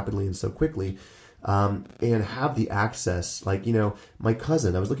so rapidly and so quickly, and have the access. My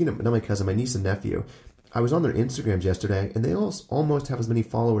cousin, I was looking at, not my cousin, my niece and nephew, I was on their Instagrams yesterday, and they almost have as many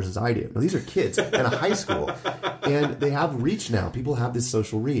followers as I do. Now, these are kids in a high school, and they have reach now. People have this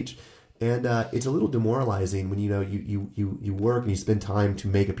social reach. And it's a little demoralizing when, you work and you spend time to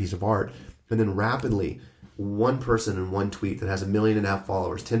make a piece of art, and then rapidly, one person in one tweet that has 1.5 million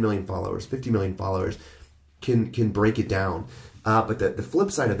followers, 10 million followers, 50 million followers, can break it down. But the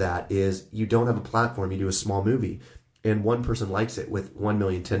flip side of that is you don't have a platform. You do a small movie, and one person likes it with 1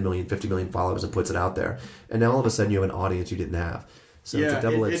 million, 10 million, 50 million followers and puts it out there. And now all of a sudden you have an audience you didn't have. So it's a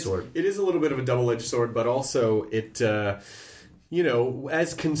double-edged sword. It is a little bit of a double-edged sword, but also it...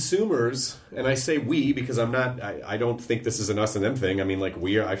 as consumers, and I say we because I don't think this is an us and them thing. I mean, like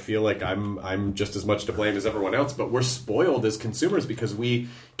I feel like I'm just as much to blame as everyone else, but we're spoiled as consumers because we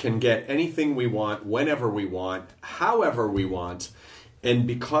can get anything we want, whenever we want, however we want, and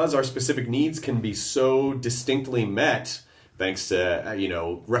because our specific needs can be so distinctly met, thanks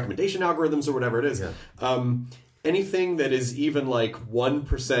to, recommendation algorithms or whatever it is. Yeah. Anything that is even like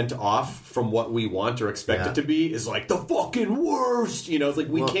 1% off from what we want or expect it to be is like the fucking worst. It's like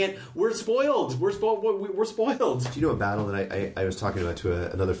we're spoiled. We're spoiled. Do you know a battle that I was talking about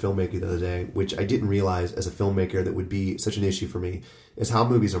to another filmmaker the other day, which I didn't realize as a filmmaker that would be such an issue for me, is how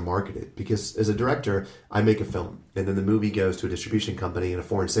movies are marketed. Because as a director, I make a film, and then the movie goes to a distribution company and a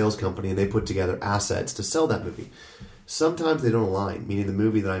foreign sales company, and they put together assets to sell that movie. Sometimes they don't align, meaning the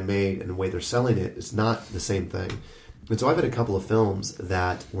movie that I made and the way they're selling it is not the same thing. And so I've had a couple of films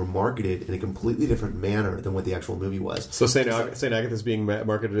that were marketed in a completely different manner than what the actual movie was. So St. Agatha's being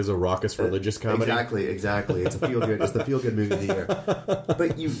marketed as a raucous religious comedy? Exactly. It's a feel-good. It's the feel-good movie of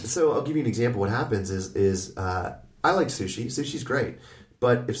the year. So I'll give you an example. What happens is I like sushi. Sushi's great.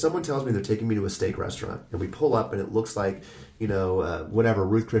 But if someone tells me they're taking me to a steak restaurant and we pull up and it looks like,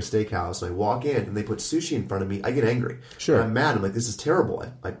 Ruth Chris Steakhouse, and I walk in and they put sushi in front of me, I get angry. Sure. And I'm mad. I'm like, this is terrible.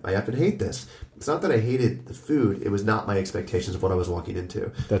 I effing hate this. It's not that I hated the food. It was not my expectations of what I was walking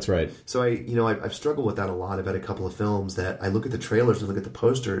into. That's right. So I've struggled with that a lot. I've had a couple of films that I look at the trailers and look at the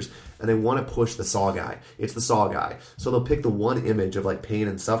posters and they want to push the Saw guy. It's the Saw guy. So they'll pick the one image of like pain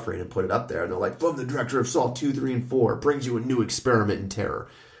and suffering and put it up there. And they're like, from the director of Saw 2, 3, and 4, brings you a new experiment in terror.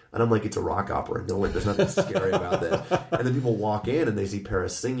 And I'm like, it's a rock opera. No, there's nothing scary about this. And then people walk in and they see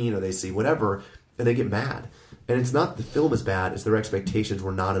Paris singing or they see whatever, and they get mad. And it's not the film is bad; it's their expectations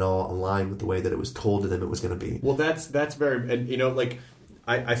were not at all aligned with the way that it was told to them it was going to be. Well, that's very, and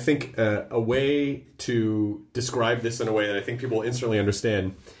I think a way to describe this in a way that I think people will instantly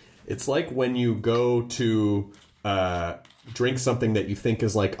understand. It's like when you go to drink something that you think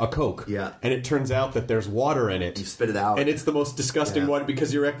is like a Coke. Yeah. And it turns out that there's water in it. You spit it out. And it's the most disgusting one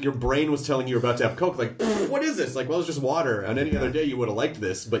because your brain was telling you you're about to have Coke. Like, what is this? Like, well, it's just water. On any other day, you would have liked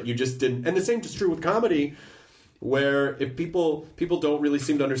this, but you just didn't. And the same is true with comedy, where if people don't really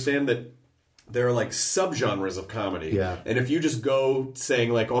seem to understand that there are like subgenres of comedy. Yeah. And if you just go saying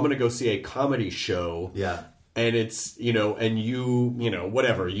like, oh, I'm going to go see a comedy show. Yeah. And it's, and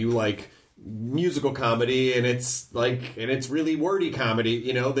whatever, you like musical comedy and it's really wordy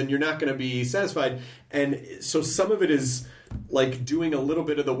comedy, then you're not going to be satisfied. And so some of it is like doing a little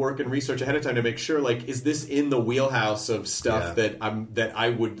bit of the work and research ahead of time to make sure, like, is this in the wheelhouse of stuff that I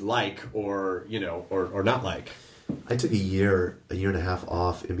would like or not like. I took a year and a half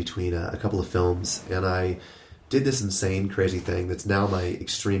off in between a couple of films, and I did this insane, crazy thing that's now my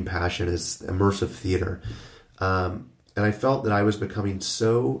extreme passion is immersive theater. And I felt that I was becoming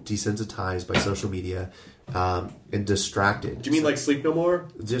so desensitized by social media and distracted. Do you mean like Sleep No More?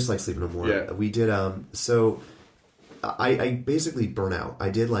 Just like Sleep No More. Yeah. We did, I basically burnt out. I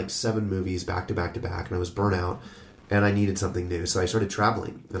did like 7 movies back to back to back, and I was burnt out, and I needed something new. So I started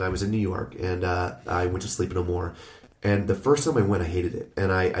traveling, and I was in New York, and I went to Sleep No More. And the first time I went, I hated it.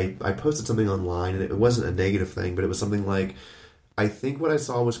 And I posted something online, and it wasn't a negative thing, but it was something like, I think what I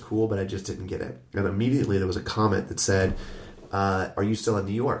saw was cool, but I just didn't get it. And immediately there was a comment that said, are you still in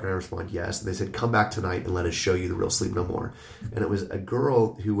New York? And I responded, yes. And they said, come back tonight and let us show you the real Sleep No More. And it was a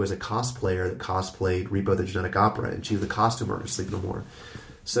girl who was a cosplayer that cosplayed Repo the Genetic Opera, and she was the costumer of Sleep No More.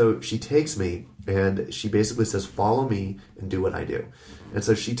 So she takes me, and she basically says, follow me and do what I do. And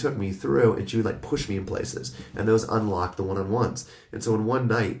so she took me through, and she would like push me in places, and those unlocked the one-on-ones. And so in one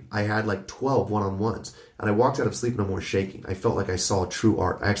night, I had like 12 one-on-ones, and I walked out of Sleep No More shaking. I felt like I saw true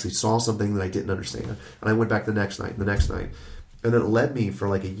art. I actually saw something that I didn't understand. And I went back the next night, and the next night. And then it led me for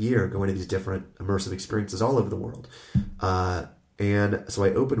like a year going to these different immersive experiences all over the world. And so I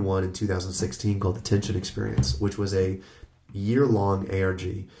opened one in 2016 called the Tension Experience, which was a year-long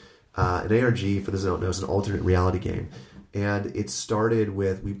ARG. An ARG, for those who don't know, is an alternate reality game. And it started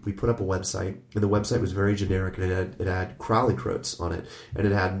with, we put up a website, and the website was very generic, and it had Crowley quotes on it, and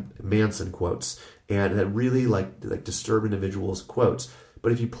it had Manson quotes, and it had really like disturbed individuals' quotes.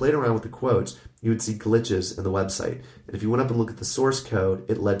 But if you played around with the quotes, you would see glitches in the website. And if you went up and looked at the source code,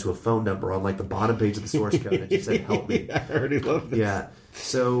 it led to a phone number on like the bottom page of the source code and it just said, help me. I already love this. Yeah.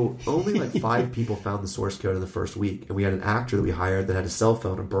 So only like 5 people found the source code in the first week. And we had an actor that we hired that had a cell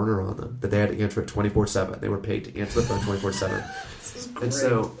phone, a burner on them, that they had to answer it 24/7. They were paid to answer the phone 24/7. And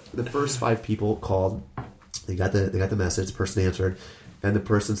so the first 5 people called. They got the message. The person answered. And the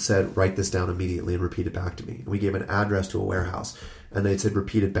person said, write this down immediately and repeat it back to me. And we gave an address to a warehouse. And they said,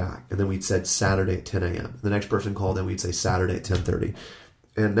 repeat it back. And then we'd said Saturday at 10 a.m. The next person called in, we'd say Saturday at 10:30.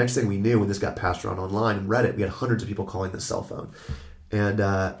 And next thing we knew, when this got passed around online and Reddit, we had hundreds of people calling this cell phone. And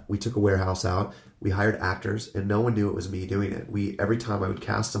we took a warehouse out. We hired actors, and no one knew it was me doing it. Every time I would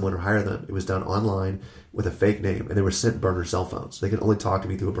cast someone or hire them, it was done online with a fake name, and they were sent burner cell phones. They could only talk to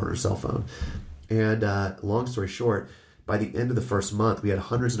me through a burner cell phone. And long story short, by the end of the first month, we had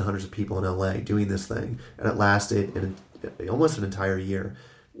hundreds and hundreds of people in LA doing this thing, and it lasted almost an entire year,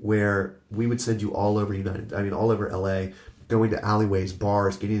 where we would send you all over all over LA, going to alleyways,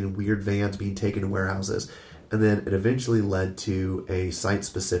 bars, getting in weird vans, being taken to warehouses. And then it eventually led to a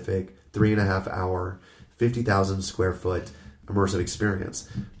site-specific 3.5-hour, 50,000 square foot immersive experience.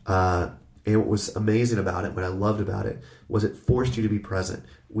 And what was amazing about it, what I loved about it, was it forced you to be present.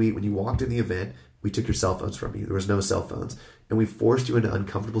 When you walked in the event, we took your cell phones from you. There was no cell phones. And we forced you into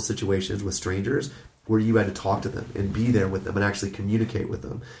uncomfortable situations with strangers where you had to talk to them and be there with them and actually communicate with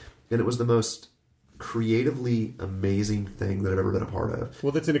them. And it was the most creatively amazing thing that I've ever been a part of.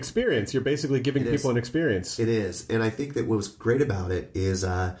 Well, that's an experience. You're basically giving people an experience. It is. And I think that what was great about it is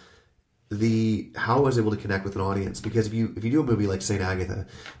how I was able to connect with an audience. Because if you do a movie like St. Agatha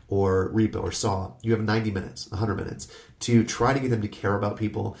or Repo or Saw, you have 90 minutes, 100 minutes to try to get them to care about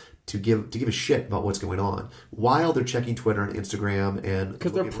people, to give a shit about what's going on while they're checking Twitter and Instagram, and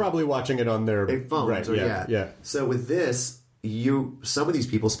because they're probably watching it on their phones. Right, yeah. So with this, some of these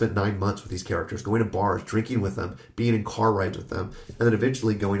people spent 9 months with these characters, going to bars, drinking with them, being in car rides with them, and then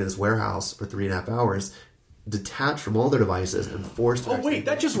eventually going to this warehouse for 3.5 hours, detached from all their devices and forced to... Oh, wait,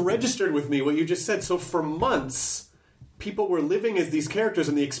 that just registered with me, what you just said. So for months, people were living as these characters,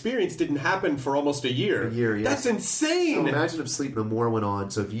 and the experience didn't happen for almost a year. Yeah. That's insane! So imagine if Sleep No More went on.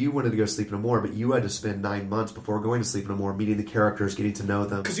 So if you wanted to go Sleep No More, but you had to spend 9 months before going to Sleep No More, meeting the characters, getting to know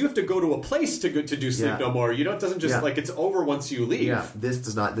them. Because you have to go to a place to do Sleep No More. It doesn't just, like, it's over once you leave. Yeah,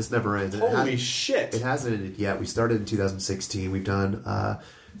 this never ends. Holy shit! It hasn't ended yet. We started in 2016. We've done...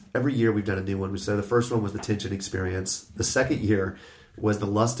 every year we've done a new one. So the first one was the Tension Experience. The second year was the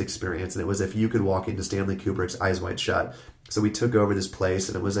Lust Experience, and it was if you could walk into Stanley Kubrick's Eyes Wide Shut. So we took over this place,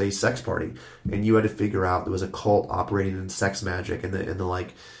 and it was a sex party, and you had to figure out there was a cult operating in sex magic in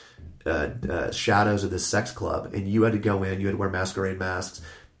the shadows of this sex club, and you had to go in. You had to wear masquerade masks,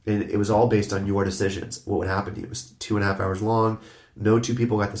 and it was all based on your decisions. What would happen to you? It was 2.5 hours long. No two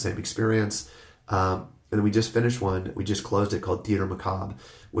people got the same experience. And then we just finished one. We just closed it called Theater Macabre,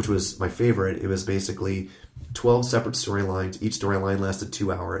 which was my favorite. It was basically 12 separate storylines. Each storyline lasted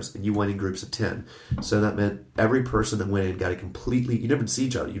 2 hours, and you went in groups of 10. So that meant every person that went in got a completely... You never see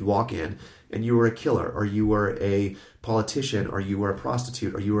each other. You'd walk in, and you were a killer, or you were a politician, or you were a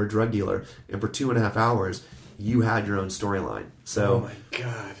prostitute, or you were a drug dealer. And for 2.5 hours, you had your own storyline. So, oh my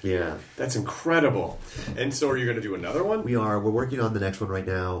God. Yeah. That's incredible. And so are you going to do another one? We're working on the next one right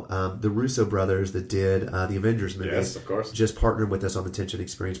now. The Russo brothers that did the Avengers movie, yes, of course, just partnered with us on the Tension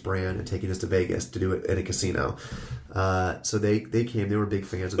Experience brand and taking us to Vegas to do it in a casino. So they came. They were big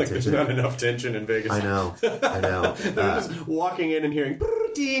fans of the Tension. There's not enough tension in Vegas. I know. They're just walking in and hearing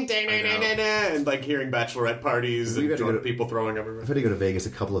and like hearing bachelorette parties and drunk people throwing everywhere. I've had to go to Vegas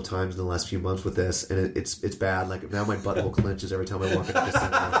a couple of times in the last few months with this, and it's bad. Like now my butthole clenches every time I walk into the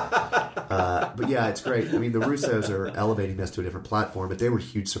casino. But yeah, it's great. I mean, the Russos are elevating us to a different platform, but they were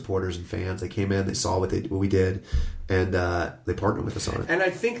huge supporters and fans. They came in, they saw what we did, and they partnered with us on it. And I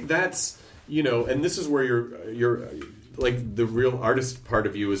think that's, and this is where you're like the real artist part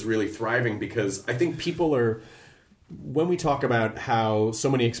of you is really thriving, because I think people are, when we talk about how so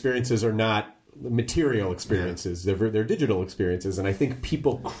many experiences are not material experiences, they're digital experiences, and I think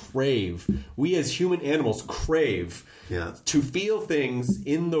people crave, we as human animals crave to feel things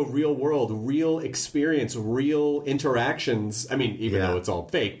in the real world, real experience, real interactions. I mean, even though it's all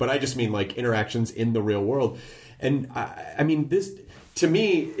fake, but I just mean like interactions in the real world. And I mean, this, to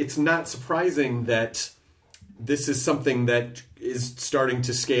me, it's not surprising that this is something that is starting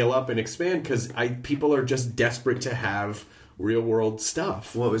to scale up and expand, because people are just desperate to have real world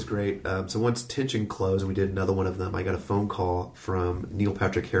stuff. Well, it was great. So once Tension closed and we did another one of them, I got a phone call from Neil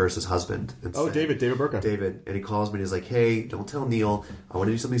Patrick Harris's husband. And David Burka. David. And he calls me and he's like, hey, don't tell Neil. I want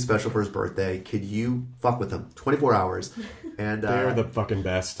to do something special for his birthday. Could you fuck with him? 24 hours. And they're the fucking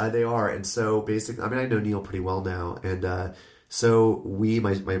best. They are. And so basically, I mean, I know Neil pretty well now. And so we,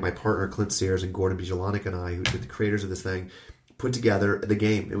 my partner Clint Sears and Gordon Bijalanek and I, who did the creators of this thing, put together the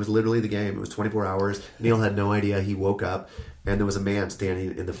game. It was literally the game. It was 24 hours. Neil had no idea. He woke up and there was a man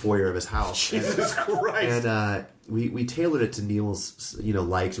standing in the foyer of his house. Jesus Christ! And we tailored it to Neil's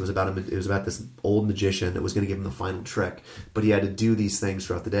likes. It was about this old magician that was going to give him the final trick, but he had to do these things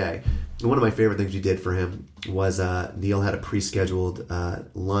throughout the day. And one of my favorite things we did for him was Neil had a pre-scheduled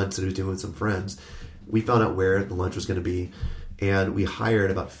lunch that he was doing with some friends. We found out where the lunch was going to be, and we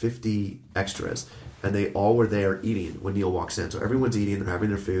hired about 50 extras. And they all were there eating when Neil walks in. So everyone's eating, they're having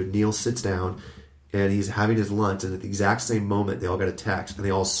their food. Neil sits down, and he's having his lunch. And at the exact same moment, they all got a text. And they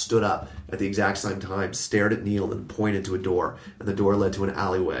all stood up at the exact same time, stared at Neil, and pointed to a door. And the door led to an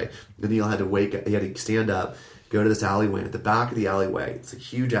alleyway. And Neil had to stand up, go to this alleyway. And at the back of the alleyway, it's a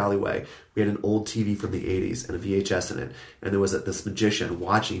huge alleyway, we had an old TV from the 80s and a VHS in it. And there was this magician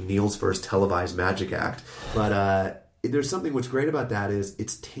watching Neil's first televised magic act. But there's something what's great about that is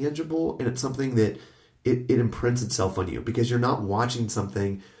it's tangible, and it's something that it imprints itself on you because you're not watching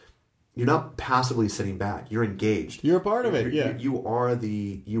something, you're not passively sitting back, you're engaged, you're a part of it. You are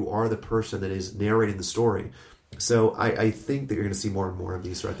the person that is narrating the story. So I think that you're going to see more and more of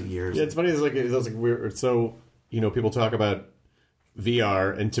these throughout the years. It's funny, it's like weird. So people talk about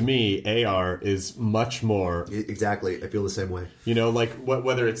VR, and to me AR is much more. Exactly, I feel the same way. Like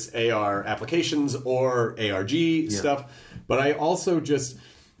whether it's AR applications or ARG stuff, but I also just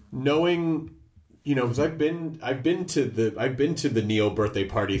knowing, because I've been to the Neil birthday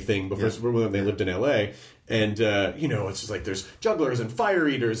party thing before when they lived in LA, and it's just like there's jugglers and fire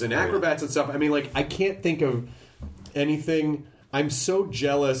eaters and acrobats and stuff. I mean, like I can't think of anything. I'm so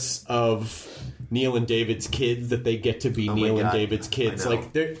jealous of Neil and David's kids that they get to be Neil and David's kids.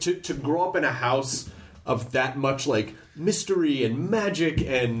 Like to grow up in a house of that much like mystery and magic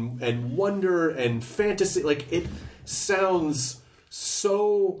and wonder and fantasy. Like it sounds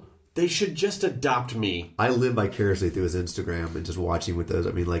so. They should just adopt me. I live vicariously through his Instagram and just watching with those.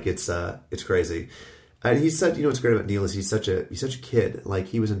 I mean, like it's crazy. And he said, what's great about Neil is he's such a kid. Like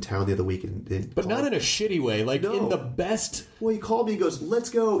he was in town the other week, but not in a shitty way. Like in the best. Well, he called me. He goes,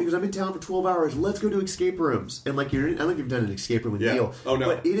 "Let's go." He goes, "I'm in town for 12 hours. Let's go do escape rooms." And like I don't know if you've done an escape room with Neil. Oh no.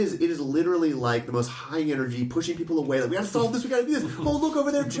 But it is literally like the most high energy, pushing people away. Like we got to solve this. We got to do this. Oh, look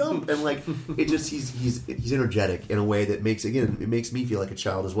over there, jump! And like it just he's energetic in a way that makes me feel like a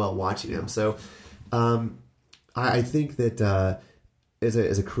child as well watching him. So, I think that. As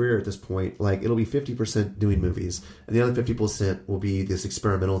a career at this point, like it'll be 50% doing movies, and the other 50% will be this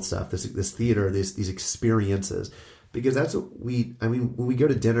experimental stuff, this theater, these experiences, because that's what when we go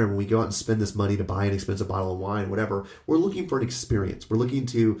to dinner, when we go out and spend this money to buy an expensive bottle of wine, whatever, we're looking for an experience. We're looking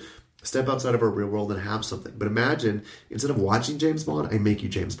to step outside of our real world and have something. But imagine, instead of watching James Bond, I make you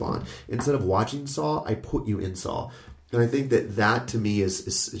James Bond. Instead of watching Saw, I put you in Saw. And I think that to me is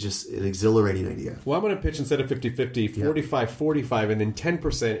just an exhilarating idea. Well, I'm going to pitch instead of 50-50, 45-45, and then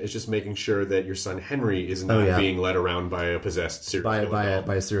 10% is just making sure that your son Henry is not being led around by a possessed serial killer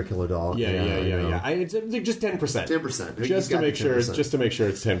by a serial killer doll. Yeah. It's just 10%. 10%. Just to make sure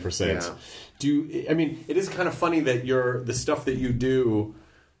it's 10%. Yeah. I mean, it is kind of funny that the stuff that you do,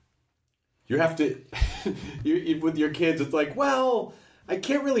 you have to with your kids. It's like, well, I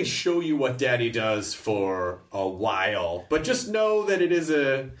can't really show you what Daddy does for a while, but just know that it is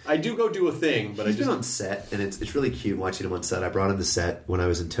I do go do a thing. But he's been on set, and it's really cute watching him on set. I brought him to set when I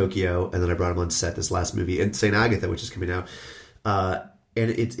was in Tokyo, and then I brought him on set this last movie, and St. Agatha, which is coming out. And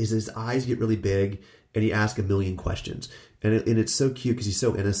his eyes get really big, and he asks a million questions. And it's so cute because he's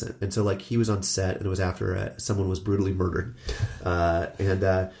so innocent. And so, like, he was on set, and it was after someone was brutally murdered.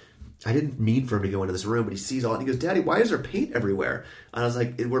 I didn't mean for him to go into this room, but he sees all it, and he goes, "Daddy, why is there paint everywhere?" And I was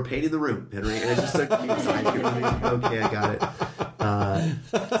like, "We're painting the room, Henry." And it's just so cute. Okay, I got it.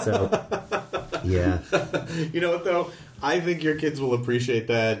 Yeah. You know what, though? I think your kids will appreciate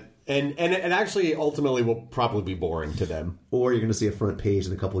that. And actually, ultimately, will probably be boring to them. Or you're going to see a front page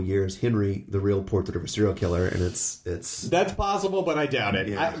in a couple of years, Henry, the real portrait of a serial killer, and it's that's possible, but I doubt it.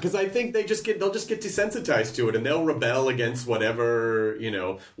 Because I think they'll just get desensitized to it, and they'll rebel against whatever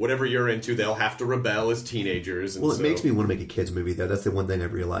you're into. They'll have to rebel as teenagers. And it makes me want to make a kids movie, though. That's the one thing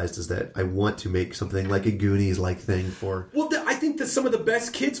I've realized is that I want to make something like a Goonies-like thing for. Well, I think that some of the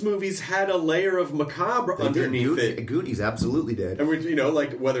best kids movies had a layer of macabre underneath it. Goonies absolutely did. And we,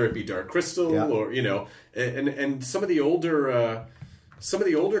 like whether it be Dark Crystal or and some of the older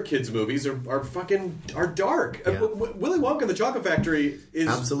kids movies are dark. Yeah. Willy Wonka and the Chocolate Factory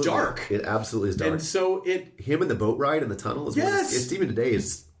is dark. It absolutely is dark. And so him in the boat ride in the tunnel is it's even today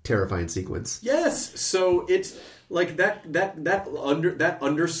is terrifying sequence. Yes. So it's like what's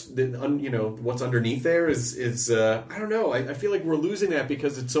underneath there is I don't know. I feel like we're losing that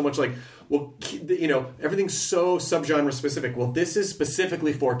because it's so much like, well, everything's so subgenre specific. Well, this is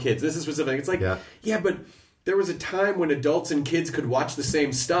specifically for kids. This is specific. It's like, but there was a time when adults and kids could watch the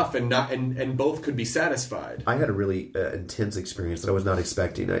same stuff and both could be satisfied. I had a really intense experience that I was not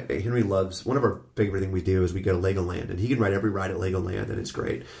expecting. Henry loves, one of our favorite things we do is we go to Legoland, and he can ride every ride at Legoland, and it's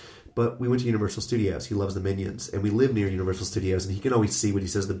great. But we went to Universal Studios. He loves the Minions. And we live near Universal Studios, and he can always see what he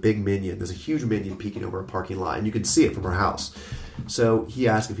says, the big Minion. There's a huge Minion peeking over a parking lot, and you can see it from our house. So he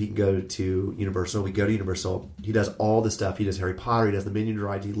asked if he can go to Universal. We go to Universal. He does all the stuff. He does Harry Potter. He does the Minion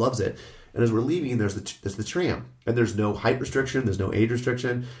ride. He loves it. And as we're leaving, there's the tram. And there's no height restriction. There's no age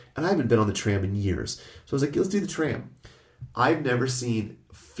restriction. And I haven't been on the tram in years. So I was like, let's do the tram. I've never seen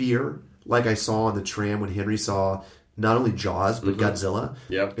fear like I saw on the tram when Henry saw not only Jaws, but Godzilla.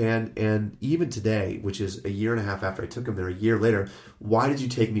 Yep. And even today, which is a year and a half after I took him there, a year later, why did you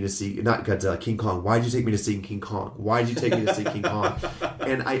take me to see, not Godzilla, King Kong? Why did you take me to see King Kong? Why did you take me to see King Kong?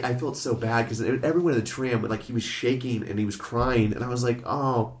 And I felt so bad because everyone in the tram, like, he was shaking and he was crying. And I was like,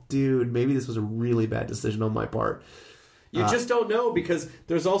 oh, dude, maybe this was a really bad decision on my part. You just don't know, because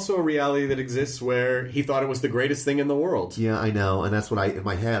there's also a reality that exists where he thought it was the greatest thing in the world. Yeah, I know. And that's what in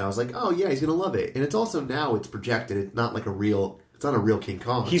my head, I was like, oh yeah, he's going to love it. And it's also now it's projected. It's not like it's not a real King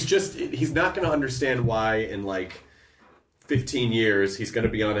Kong. He's not going to understand why in like 15 years he's going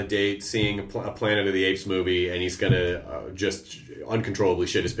to be on a date seeing a Planet of the Apes movie and he's going to just uncontrollably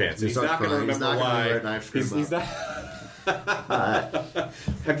shit his pants. He's not going to remember why. He's not.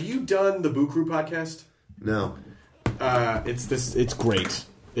 Have you done the Boo Crew podcast? No. It's great.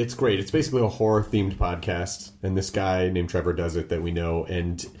 It's great. It's basically a horror-themed podcast, and this guy named Trevor does it that we know,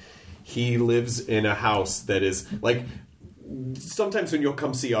 and he lives in a house that is, like, sometimes when you'll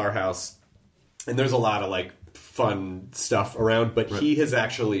come see our house, and there's a lot of, like, fun stuff around, but he has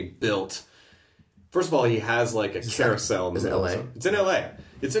actually built, first of all, he has, like, a carousel in the middle. Is it LA? It's in LA.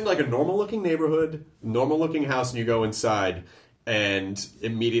 It's in, like, a normal-looking neighborhood, normal-looking house, and you go inside, and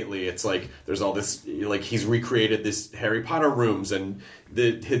immediately it's like there's all this, like, he's recreated this Harry Potter rooms, and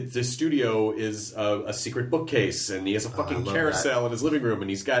the studio is a secret bookcase, and he has a fucking carousel in his living room, and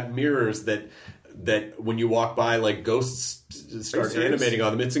he's got mirrors that when you walk by, like, ghosts start animating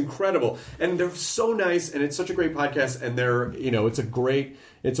on them. It's incredible, and they're so nice, and it's such a great podcast, and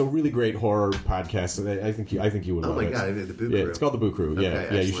it's a really great horror podcast, and I think you would love it. Oh my god, the Boo Crew. Yeah, it's called the Boo Crew. Okay, yeah,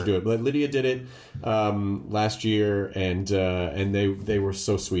 excellent. You should do it. But Lydia did it last year, and they were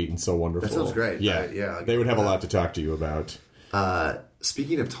so sweet and so wonderful. That sounds great. Yeah, they would have a lot to talk to you about.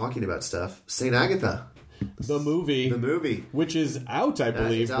 Speaking of talking about stuff, St. Agatha. The movie, which is out, I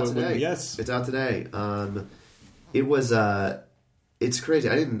believe. It's out today. Yes, it's out today. It was. It's crazy.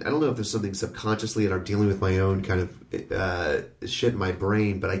 I don't know if there's something subconsciously that I'm dealing with my own kind of shit in my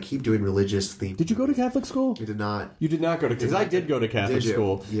brain, but I keep doing religious themes. Did you go to Catholic school? I did not. You did not go to, because I did go to Catholic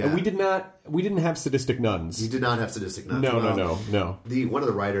school. Yeah. And we didn't have sadistic nuns. You did not have sadistic nuns. No. One of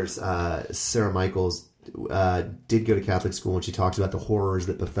the writers, Sarah Michaels, did go to Catholic school, and she talks about the horrors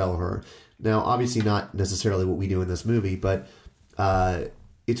that befell her. Now, obviously not necessarily what we do in this movie, but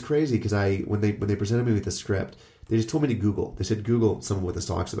it's crazy because when they presented me with the script, they just told me to Google. They said, Google some of what this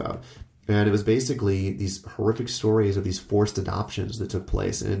talks about. And it was basically these horrific stories of these forced adoptions that took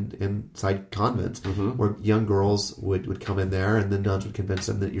place inside convents, where young girls would come in there, and the nuns would convince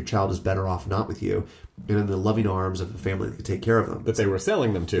them that your child is better off not with you, and in the loving arms of a family that could take care of them. That they were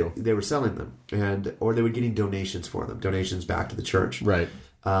selling them to. They were selling them, or they were getting donations for them, donations back to the church. Right.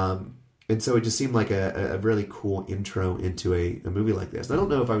 And so it just seemed like a really cool intro into a movie like this. And I don't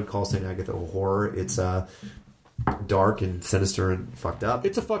know if I would call St. Agatha a horror. It's dark and sinister and fucked up.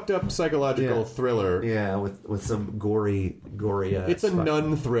 It's a fucked up psychological thriller. Yeah, with some gory. It's a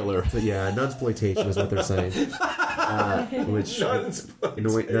nun thriller. So, yeah, nunsploitation is what they're saying.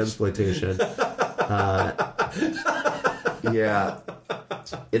 Nunsploitation. Yeah.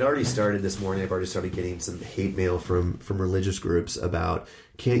 It already started this morning. I've already started getting some hate mail from religious groups about,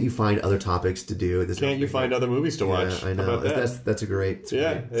 can't you find other topics to do? Can't you find other movies to watch? Yeah, I know. How about that? That's a great.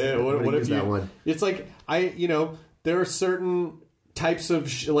 Yeah. What if you? That one? It's like there are certain types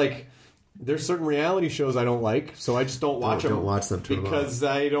of like there's certain reality shows I don't like, so I just don't watch them. Don't watch them because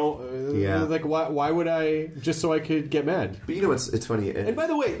I don't. Like, why would I? Just so I could get mad. But you know, it's funny. And by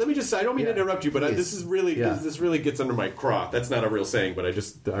the way, let me just say, I don't mean to interrupt you, but this is really this really gets under my craw. That's not a real saying, but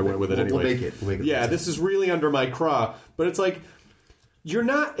I went with it anyway. We'll make it. Yeah, this is really under my craw. But it's like you're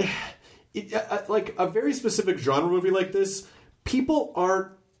not like a very specific genre movie like this. People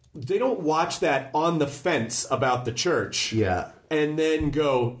aren't. They don't watch that on the fence about the church. Yeah. And then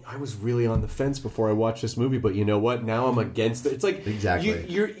go, I was really on the fence before I watched this movie, but you know what? Now I'm against it. It's like,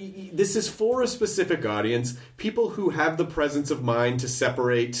 exactly. This is for a specific audience, people who have the presence of mind to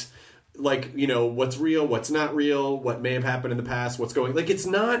separate, like, you know, what's real, what's not real, what may have happened in the past, what's going. Like, it's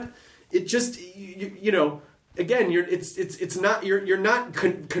not. It just, you know. Again, it's not you're not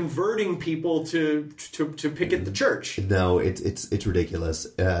converting people to pick at the church. No, it's ridiculous.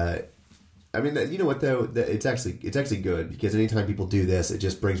 I mean, you know what though? It's actually good because anytime people do this, it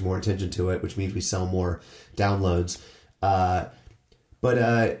just brings more attention to it, which means we sell more downloads. But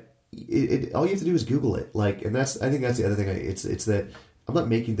all you have to do is Google it. Like, and I think that's the other thing. It's that I'm not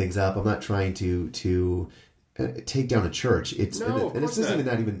making things up. I'm not trying to take down a church. It's not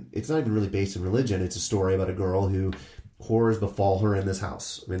even really based in religion. It's a story about a girl who horrors befall her in this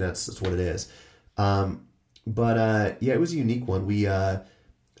house. I mean, that's what it is. But it was a unique one.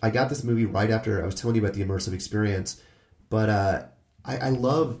 I got this movie right after I was telling you about the immersive experience, but I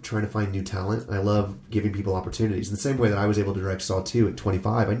love trying to find new talent, and I love giving people opportunities. In the same way that I was able to direct Saw 2 at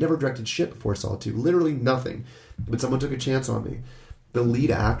 25. I never directed shit before Saw 2, literally nothing. But someone took a chance on me. The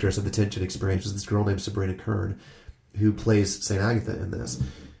lead actress of the Tension Experience was this girl named Sabrina Kern, who plays St. Agatha in this.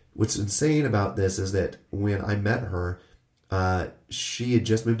 What's insane about this is that when I met her, she had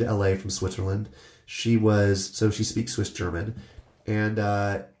just moved to LA from Switzerland. She speaks Swiss German, and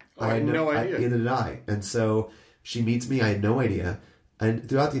I had no idea. Neither did I. And so she meets me. I had no idea. And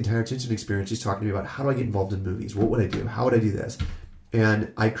throughout the entire Tension Experience, she's talking to me about how do I get involved in movies? What would I do? How would I do this?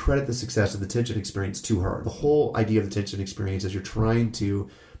 And I credit the success of the Tension Experience to her. The whole idea of the Tension Experience is you're trying to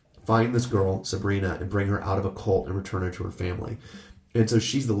find this girl, Sabrina, and bring her out of a cult and return her to her family. And so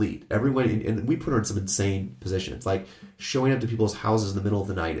she's the lead. Everyone, and we put her in some insane positions, like showing up to people's houses in the middle of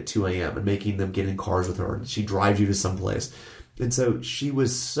the night at 2 a.m. and making them get in cars with her. And she drives you to someplace. And so she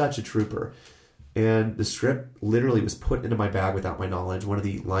was such a trooper. And the script literally was put into my bag without my knowledge. One of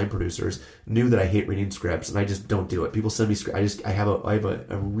the line producers knew that I hate reading scripts, and I just don't do it. People send me scripts. I have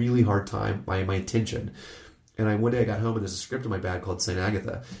a really hard time by my attention. And one day I got home and there's a script in my bag called St.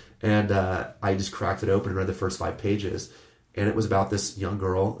 Agatha. And I just cracked it open and read the first 5 pages. And it was about this young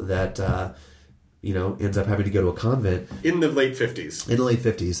girl that, ends up having to go to a convent. In the late 50s. In the late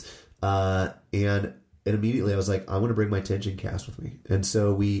 50s. And immediately I was like, I want to bring my Tension cast with me. And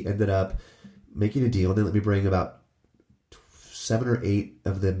so we ended up making a deal. And they let me bring about 7 or 8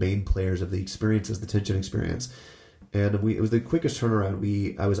 of the main players of the experiences, the Tension Experience. And it was the quickest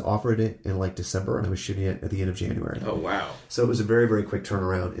turnaround. I was offered it in like December, and I was shooting it at the end of January. Oh, wow. So it was a very, very quick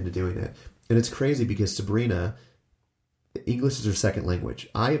turnaround into doing it. And it's crazy because Sabrina, English is her second language.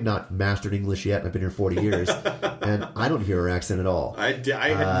 I have not mastered English yet, and I've been here 40 years, and I don't hear her accent at all. I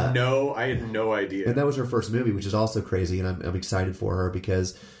had no idea. And that was her first movie, which is also crazy, and I'm excited for her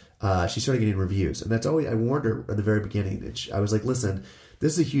because she started getting reviews. And that's always, I warned her at the very beginning. I was like, listen,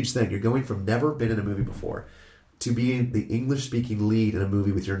 this is a huge thing. You're going from never been in a movie before to being the English-speaking lead in a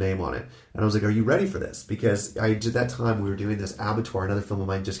movie with your name on it. And I was like, are you ready for this? Because at that time, we were doing this Abattoir, another film of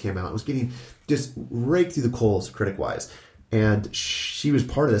mine just came out. It was getting just raked through the coals critic-wise. And she was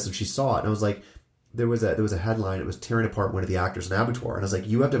part of this, and she saw it. And I was like, there was a headline. It was tearing apart one of the actors in Abattoir. And I was like,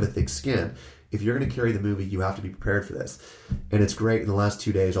 you have to have a thick skin. If you're going to carry the movie, you have to be prepared for this. And it's great. In the last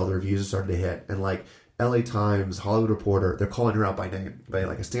 2 days, all the reviews have started to hit. And like LA Times, Hollywood Reporter, they're calling her out by name, by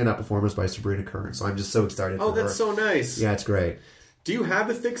like a standout performance by Sabrina Kern. So I'm just so excited for her. Oh, that's so nice. Yeah, it's great. Do you have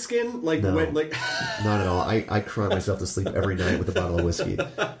a thick skin? Like, no, not at all. I cry myself to sleep every night with a bottle of whiskey.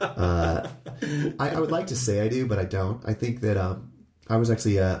 I would like to say I do, but I don't. I think that I was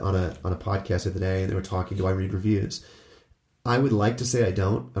actually on a podcast the other day, and they were talking, do I read reviews? I would like to say I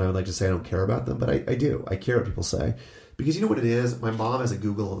don't, and I would like to say I don't care about them, but I do. I care what people say. Because you know what it is? My mom has a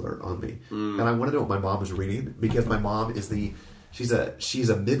Google alert on me. And I want to know what my mom is reading, because my mom is she's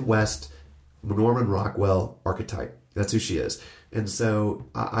a Midwest Norman Rockwell archetype. That's who she is. And so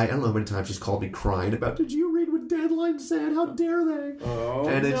I don't know how many times she's called me crying about, did you read what Deadline said? How dare they? Oh,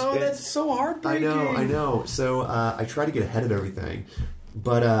 and that's so heartbreaking. I know. So I try to get ahead of everything.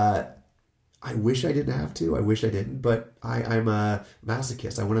 But I wish I didn't have to. I wish I didn't. But I'm a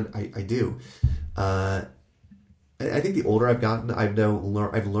masochist. I do. I think the older I've gotten, I've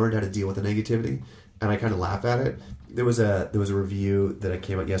learned how to deal with the negativity. and I kind of laugh at it. There was a review that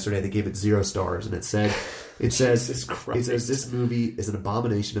came out yesterday. They gave it 0 stars, and it says this movie is an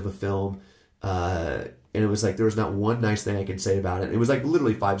abomination of a film. And it was like there was not one nice thing I could say about it. It was like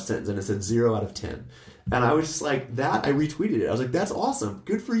literally 5 sentences, and it said 0 out of 10. And I was just like, that, I retweeted it. I was like, that's awesome.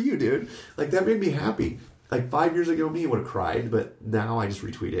 Good for you, dude. Like, that made me happy. Like, 5 years ago, me would have cried, but now I just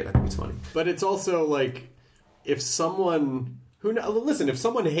retweet it. I think it's funny. But it's also like, if someone if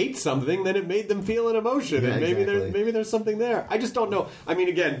someone hates something, then it made them feel an emotion, and maybe there's something there. I just don't know. I mean,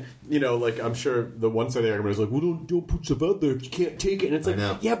 again, like I'm sure the one side of the argument is like, well, don't put stuff out there if you can't take it, and it's like,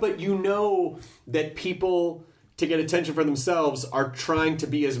 yeah, but that people, to get attention for themselves, are trying to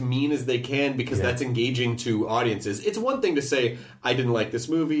be as mean as they can because that's engaging to audiences. It's one thing to say, I didn't like this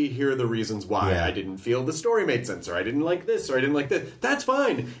movie, here are the reasons why. I didn't feel the story made sense, or I didn't like this, or I didn't like that. That's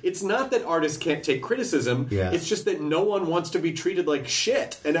fine. It's not that artists can't take criticism. It's just that no one wants to be treated like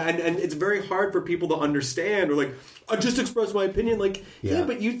shit. And it's very hard for people to understand, or like, I just expressed my opinion. Like, yeah,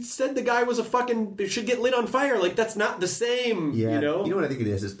 but you said the guy was should get lit on fire. Like, that's not the same, you know? You know what I think it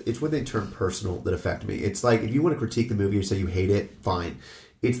is? It's when they turn personal that affect me. It's like, if you want to critique the movie or say you hate it, fine.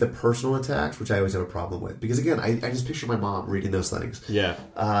 It's the personal attacks, which I always have a problem with. Because, again, I just picture my mom reading those things. Yeah.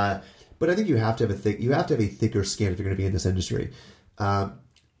 But I think you have to have a thicker skin if you're going to be in this industry. I've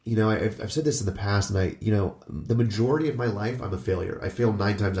said this in the past, and the majority of my life, I'm a failure. I fail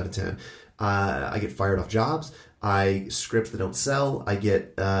 9 times out of 10. I get fired off jobs. I scripts that don't sell. I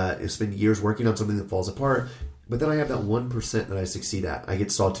spend years working on something that falls apart. But then I have that 1% that I succeed at. I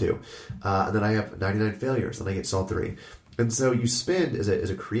get Saw 2. And then I have 99 failures, and I get Saw 3. And so you spend, as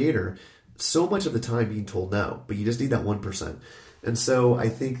a creator, so much of the time being told no, but you just need that 1%. And so I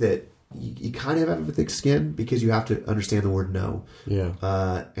think that you kind of have a thick skin because you have to understand the word no. Yeah.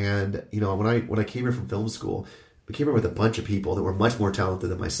 And when I came here from film school, we came here with a bunch of people that were much more talented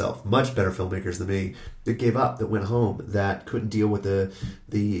than myself, much better filmmakers than me, that gave up, that went home, that couldn't deal with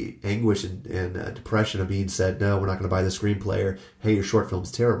the anguish and depression of being said, no, we're not going to buy the screenplay, or, hey, your short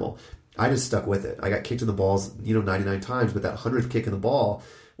film's terrible. I just stuck with it. I got kicked in the balls, 99 times, but that 100th kick in the ball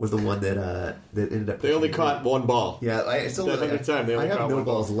was the one that ended up. They only caught one ball. Yeah, I have no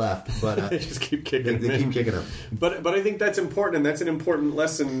balls left, but they just keep kicking. They keep kicking them. But I think that's important, and that's an important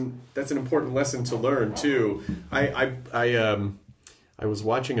lesson. That's an important lesson to learn too. I was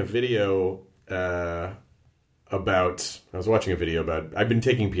watching a video about. I've been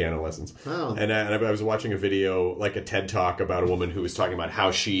taking piano lessons, and I was watching a video, like a TED Talk, about a woman who was talking about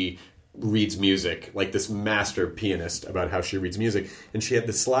how she reads music, like this master pianist, about how she reads music. And she had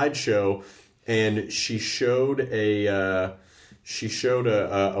the slideshow, and she showed a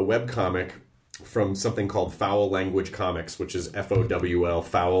webcomic from something called Foul Language Comics, which is FOWL,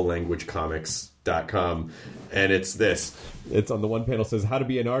 foullanguagecomics.com. And it's on the one panel, says how to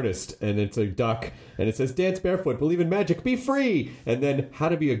be an artist, and it's a duck, and it says dance barefoot, believe in magic, be free, and then how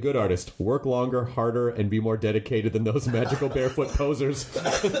to be a good artist, work longer, harder, and be more dedicated than those magical barefoot posers.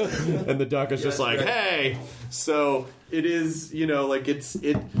 And the duck is just like, hey. So it is,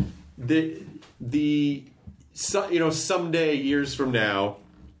 someday, years from now,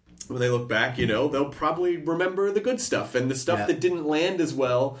 when they look back, they'll probably remember the good stuff, and the stuff that didn't land as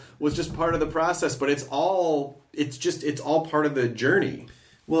well was just part of the process. But it's all part of the journey.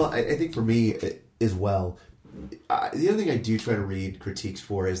 Well, I think for me as well, the other thing I do try to read critiques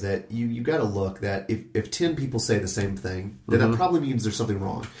for is that you got to look that if 10 people say the same thing, then that probably means there's something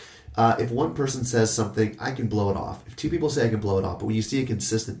wrong. If one person says something, I can blow it off. If 2 people say, I can blow it off. But when you see a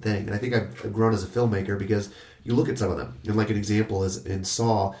consistent thing, and I think I've grown as a filmmaker because you look at some of them, and like an example is in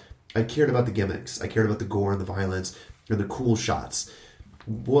Saw, I cared about the gimmicks. I cared about the gore and the violence and the cool shots.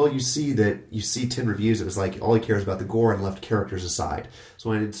 Well, you see 10 reviews. It was like all he cares about the gore and left characters aside. So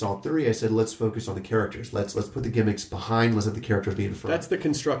when I did Saw 3, I said, let's focus on the characters. Let's put the gimmicks behind. Let's have the characters be in front. That's the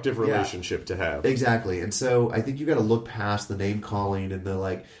constructive relationship to have. Exactly. And so I think you got to look past the name calling and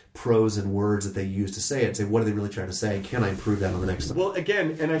the prose and words that they use to say it and say, what are they really trying to say? Can I improve that on the next time? Well,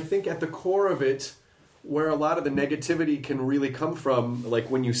 again, and I think at the core of it, where a lot of the negativity can really come from, like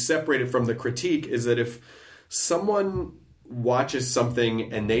when you separate it from the critique, is that if someone watches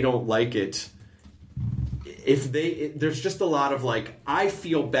something and they don't like it, there's just a lot of I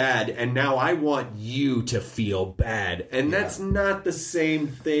feel bad and now I want you to feel bad, and that's not the same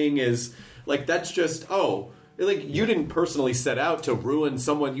thing as that's just you didn't personally set out to ruin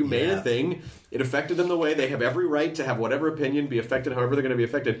someone. You made a thing. It affected them the way. They have every right to have whatever opinion, be affected however they're going to be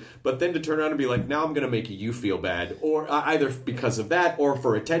affected. But then to turn around and be like, now I'm going to make you feel bad, or either because of that or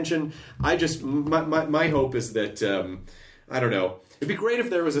for attention. My hope is that, I don't know. It'd be great if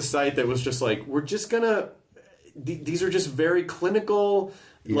there was a site that was just we're just going to, these are just very clinical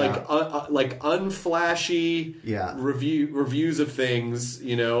like unflashy reviews of things,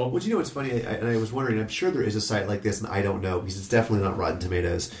 you know. Well, you know what's funny? And I was wondering, I'm sure there is a site like this, and I don't know because it's definitely not Rotten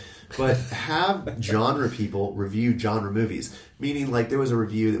Tomatoes. But have genre people review genre movies. Meaning, like, there was a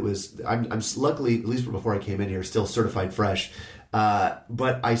review that was, I'm luckily, at least before I came in here, still certified fresh.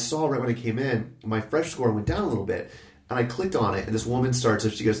 But I saw right when I came in, my fresh score went down a little bit. And I clicked on it, and this woman starts,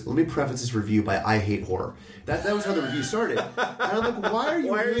 she goes, let me preface this review by I hate horror. That was how the review started. And I'm like, why are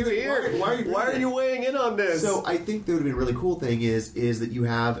you here? Why are you weighing in on this? So I think that would be a really cool thing is that you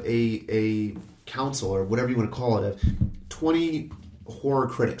have a council, or whatever you want to call it, of 20 horror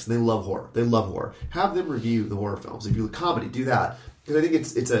critics, and they love horror. They love horror. Have them review the horror films. If you like comedy, do that. Because I think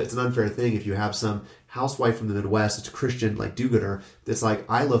it's an unfair thing if you have some housewife from the Midwest, it's a Christian like do-gooder that's like,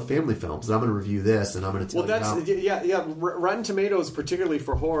 I love family films, and I'm going to review this, and I'm going to tell you how. Yeah. Rotten Tomatoes, particularly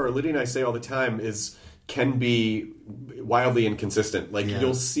for horror, Lydia and I say all the time, can be wildly inconsistent. Like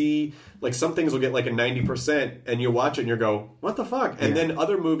you'll see, like some things will get like a 90%, and you watch it and you go, what the fuck? And then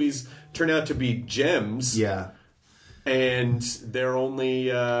other movies turn out to be gems. Yeah. And they're only,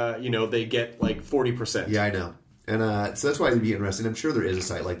 they get like 40%. Yeah, I know. And so that's why it'd be interesting. I'm sure there is a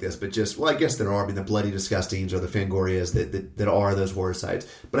site like this, but I guess there are. I mean, the Bloody Disgustings or the Fangorias that are those horror sites.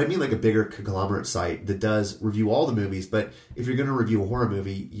 But I mean like a bigger conglomerate site that does review all the movies. But if you're going to review a horror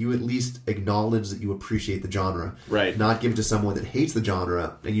movie, you at least acknowledge that you appreciate the genre. Right. Not give it to someone that hates the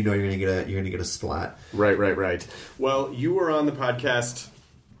genre and you know you're going to get a splat. Right. Well, you were on the podcast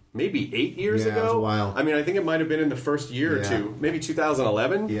maybe 8 years ago. It was a while. I mean, I think it might have been in the first year or two, maybe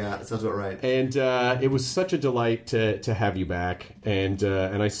 2011. Yeah, that sounds about right. And it was such a delight to have you back, and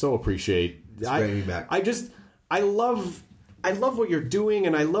I so appreciate. It's great to be back. I love what you're doing,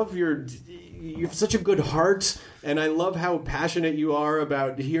 and I love you have such a good heart, and I love how passionate you are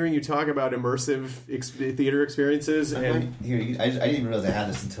about hearing you talk about immersive theater experiences. I didn't even realize I had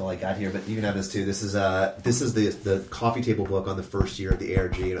this until I got here, but you can have this too. This is the coffee table book on the first year of the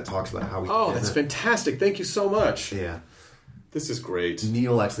ARG, and it talks about how we. Oh, that's fantastic! Thank you so much. Yeah, this is great.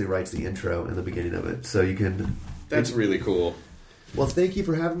 Neil actually writes the intro in the beginning of it, so you can. That's really cool. Well, thank you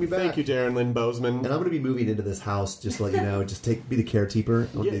for having me back. Thank you, Darren Lynn Bozeman. And I'm going to be moving into this house, just to let you know. Just be the caretaker.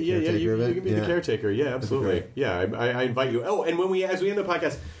 You can be the caretaker. Yeah, absolutely. Yeah, I invite you. Oh, and as we end the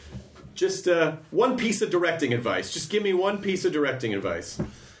podcast, just one piece of directing advice. Just give me one piece of directing advice.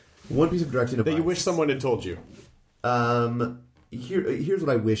 One piece of directing advice that you wish someone had told you. Here's what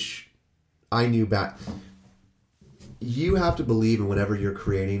I wish I knew back. You have to believe in whatever you're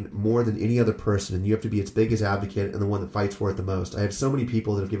creating more than any other person, and you have to be its biggest advocate and the one that fights for it the most. I have so many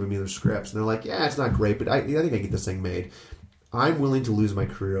people that have given me their scripts, and they're like, yeah, it's not great, but I think I get this thing made. I'm willing to lose my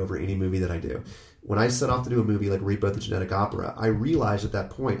career over any movie that I do. When I set off to do a movie like Repo the Genetic Opera, I realized at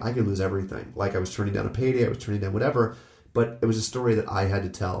that point I could lose everything. Like I was turning down a payday, I was turning down whatever, but it was a story that I had to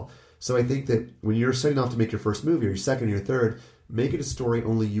tell. So I think that when you're setting off to make your first movie, or your second, or your third, make it a story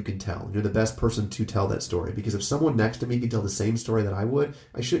only you can tell. You're the best person to tell that story. Because if someone next to me can tell the same story that I would,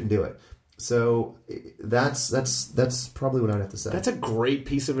 I shouldn't do it. So that's probably what I'd have to say. That's a great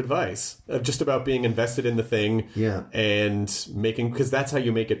piece of advice. Just about being invested in the thing. Yeah. And making, because that's how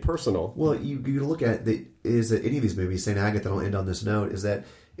you make it personal. Well, you look at is that any of these movies, St. Agatha, and I'll end on this note, is that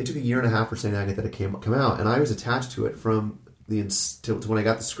it took a year and a half for St. Agatha to come out, and I was attached to it from to when I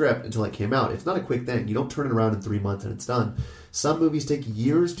got the script until it came out. It's not a quick thing. You don't turn it around in 3 months and it's done. Some movies take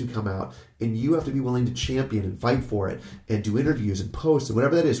years to come out, and you have to be willing to champion and fight for it and do interviews and posts and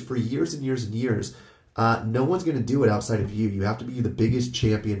whatever that is for years and years and years. No one's going to do it outside of you. You have to be the biggest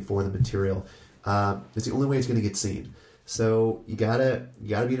champion for the material. It's the only way it's going to get seen. So you gotta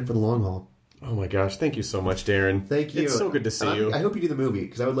be in it for the long haul. Oh my gosh! Thank you so much, Darren. Thank you. It's so good to see you. I hope you do the movie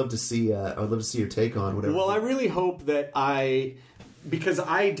because I would love to see. Your take on whatever. Well, I really hope that because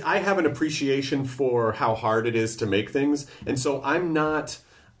I have an appreciation for how hard it is to make things, and so I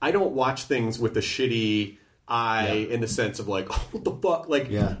don't watch things with a shitty eye in the sense of like, oh, what the fuck,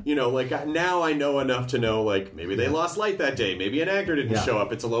 like now I know enough to know like maybe they lost light that day, maybe an actor didn't show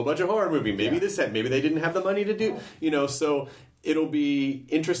up. It's a low budget horror movie. Maybe maybe they didn't have the money to do. So. It'll be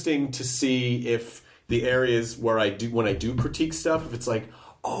interesting to see if the areas where when I do critique stuff, if it's like,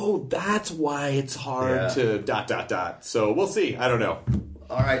 oh, that's why it's hard to ... So we'll see. I don't know.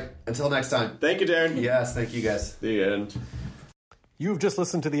 All right. Until next time. Thank you, Darren. Yes, thank you guys. The end. You've just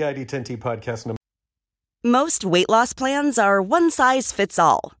listened to the ID10T podcast. Most weight loss plans are one size fits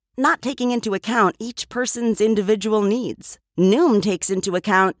all, not taking into account each person's individual needs. Noom takes into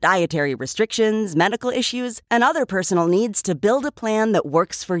account dietary restrictions, medical issues, and other personal needs to build a plan that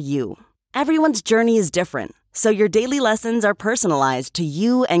works for you. Everyone's journey is different, so your daily lessons are personalized to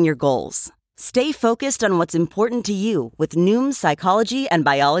you and your goals. Stay focused on what's important to you with Noom's psychology and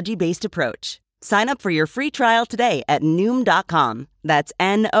biology-based approach. Sign up for your free trial today at Noom.com. That's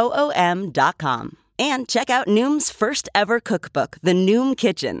Noom.com. And check out Noom's first ever cookbook, The Noom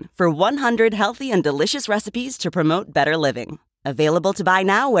Kitchen, for 100 healthy and delicious recipes to promote better living. Available to buy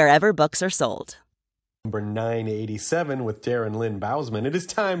now wherever books are sold. Number 987 with Darren Lynn Bousman. It is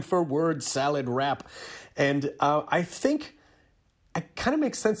time for Word Salad Wrap. And I think it kind of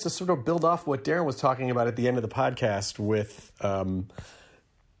makes sense to sort of build off what Darren was talking about at the end of the podcast with, when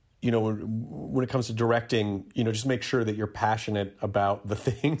it comes to directing, just make sure that you're passionate about the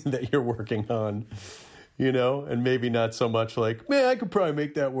thing that you're working on, and maybe not so much like, man, I could probably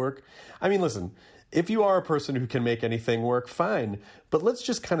make that work. I mean, listen, if you are a person who can make anything work, fine. But let's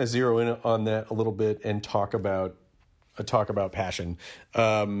just kind of zero in on that a little bit and talk about passion.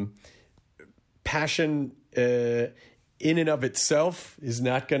 Passion in and of itself is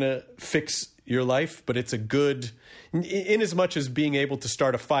not going to fix your life, but it's a good, in as much as being able to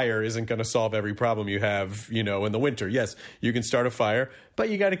start a fire isn't going to solve every problem you have, in the winter. Yes, you can start a fire,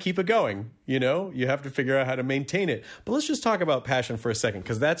 but you got to keep it going. You have to figure out how to maintain it. But let's just talk about passion for a second,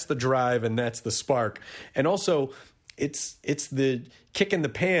 because that's the drive and that's the spark. And also it's the kick in the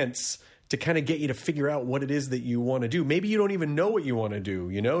pants to kind of get you to figure out what it is that you want to do. Maybe you don't even know what you want to do.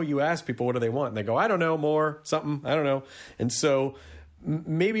 You ask people, what do they want? And they go, I don't know, more, something, I don't know. And so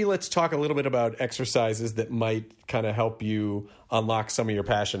maybe let's talk a little bit about exercises that might kind of help you unlock some of your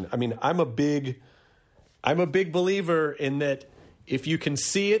passion. I mean, I'm a big believer in that if you can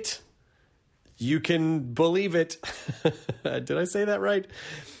see it, you can believe it. Did I say that right?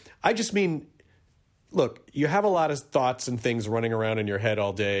 I just mean, look, you have a lot of thoughts and things running around in your head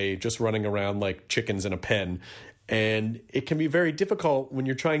all day, just running around like chickens in a pen. And it can be very difficult when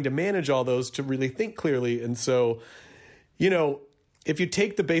you're trying to manage all those to really think clearly. And so, if you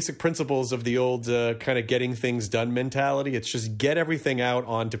take the basic principles of the old kind of getting things done mentality, it's just get everything out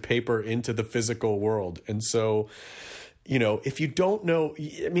onto paper into the physical world. And so, if you don't know,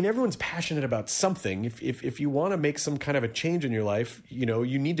 I mean, everyone's passionate about something. If you want to make some kind of a change in your life,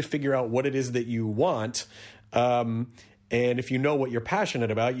 you need to figure out what it is that you want. And if you know what you're passionate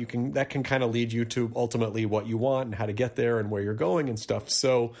about, that can kind of lead you to ultimately what you want and how to get there and where you're going and stuff.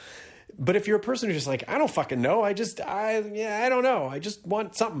 So, but if you're a person who's just like, I don't fucking know, I don't know, I just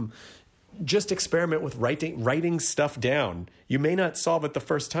want something, just experiment with writing stuff down. You may not solve it the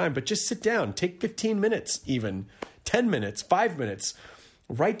first time, but just sit down, take 15 minutes, even 10 minutes, 5 minutes,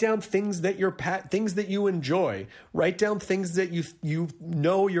 write down things that things that you enjoy, write down things that you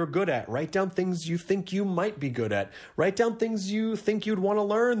know you're good at, write down things you think you might be good at, write down things you think you'd want to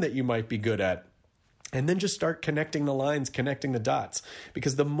learn that you might be good at. And then just start connecting the lines, connecting the dots.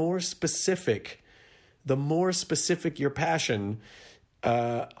 Because the more specific your passion,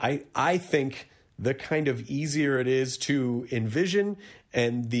 I think the kind of easier it is to envision,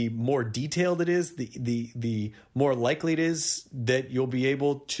 and the more detailed it is, the more likely it is that you'll be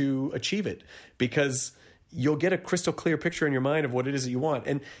able to achieve it. Because you'll get a crystal clear picture in your mind of what it is that you want.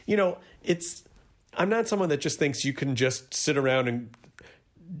 And, I'm not someone that just thinks you can just sit around and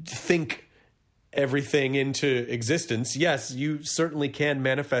think everything into existence. Yes, you certainly can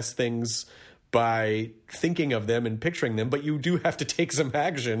manifest things by thinking of them and picturing them, but you do have to take some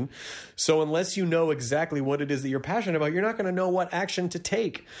action. So unless you know exactly what it is that you're passionate about, you're not going to know what action to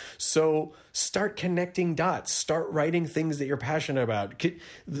take. So start connecting dots, start writing things that you're passionate about.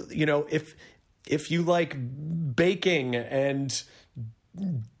 If you like baking and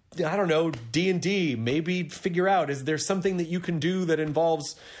I don't know, D&D, maybe figure out, is there something that you can do that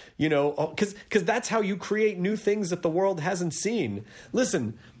involves, because that's how you create new things that the world hasn't seen.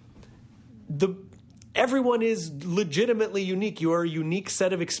 Listen, everyone is legitimately unique. You are a unique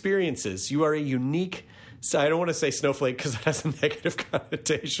set of experiences. You are a unique, so I don't want to say snowflake because that has a negative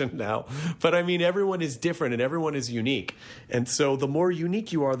connotation now, but I mean, everyone is different and everyone is unique. And so the more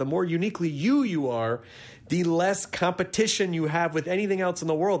unique you are, the more uniquely you are, the less competition you have with anything else in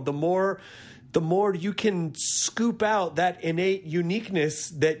the world, the more you can scoop out that innate uniqueness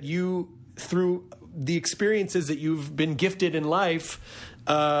that you, through the experiences that you've been gifted in life,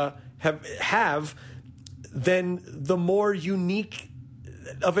 have, then the more unique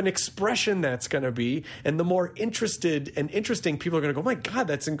of an expression that's going to be, and the more interested and interesting people are going to go, oh my God,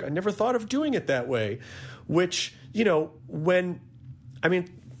 I never thought of doing it that way. Which, when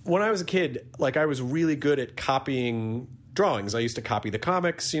I was a kid, like, I was really good at copying drawings. I used to copy the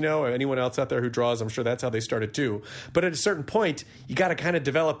comics, anyone else out there who draws, I'm sure that's how they started too. But at a certain point, you got to kind of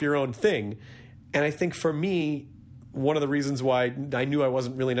develop your own thing. And I think for me, one of the reasons why I knew I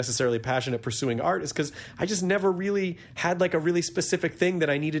wasn't really necessarily passionate pursuing art is because I just never really had like a really specific thing that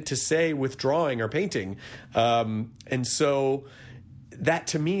I needed to say with drawing or painting. And so that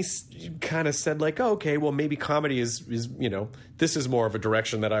to me kind of said like, oh, okay, well, maybe comedy is, this is more of a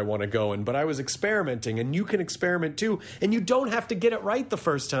direction that I want to go in. But I was experimenting, and you can experiment too. And you don't have to get it right the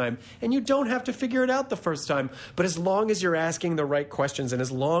first time, and you don't have to figure it out the first time. But as long as you're asking the right questions, and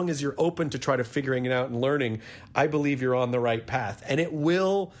as long as you're open to try to figuring it out and learning, I believe you're on the right path, and it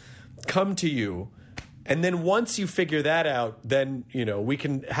will come to you. And then once you figure that out, then, we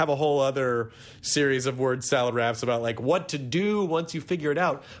can have a whole other series of word salad wraps about like what to do once you figure it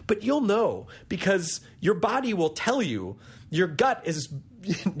out. But you'll know, because your body will tell you. Your gut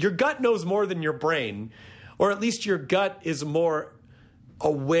knows more than your brain, or at least your gut is more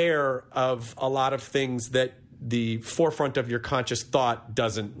aware of a lot of things that the forefront of your conscious thought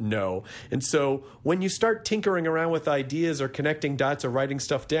doesn't know. And so when you start tinkering around with ideas or connecting dots or writing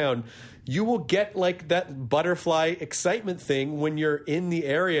stuff down, you will get like that butterfly excitement thing when you're in the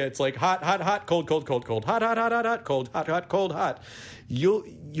area. It's like hot, hot, hot, cold, cold, cold, cold, hot, hot, hot, hot, hot, cold, hot, hot, cold, hot.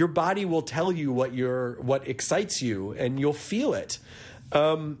 Your body will tell you what excites you, and you'll feel it.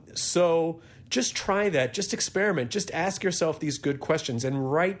 So just try that. Just experiment. Just ask yourself these good questions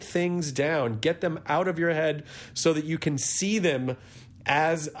and write things down. Get them out of your head so that you can see them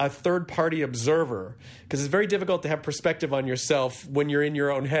as a third-party observer, because it's very difficult to have perspective on yourself when you're in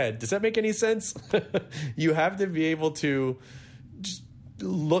your own head. Does that make any sense? You have to be able to just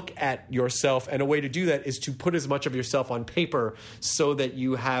look at yourself, and a way to do that is to put as much of yourself on paper so that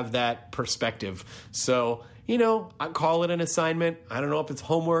you have that perspective. So, I call it an assignment. I don't know if it's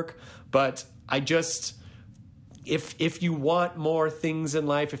homework, but if you want more things in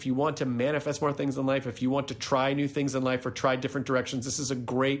life, if you want to manifest more things in life, if you want to try new things in life or try different directions, this is a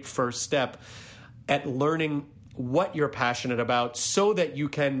great first step at learning what you're passionate about so that you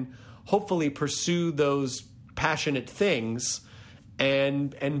can hopefully pursue those passionate things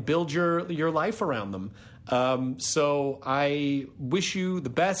and build your life around them. So I wish you the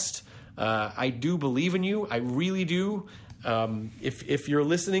best. I do believe in you. I really do. If you're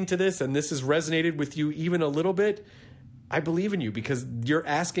listening to this and this has resonated with you even a little bit, I believe in you, because you're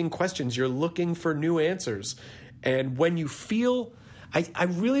asking questions. You're looking for new answers. And when you feel, I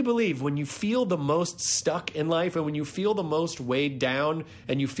really believe when you feel the most stuck in life, and when you feel the most weighed down,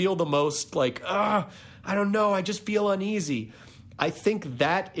 and you feel the most like, I don't know, I just feel uneasy, I think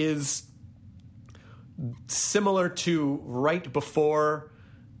that is similar to right before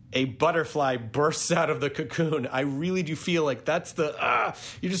a butterfly bursts out of the cocoon. I really do feel like that's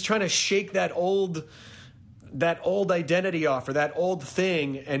you're just trying to shake that old identity off, or that old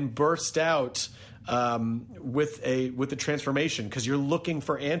thing, and burst out with a transformation, because you're looking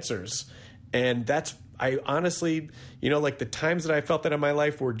for answers. And I honestly, like the times that I felt that in my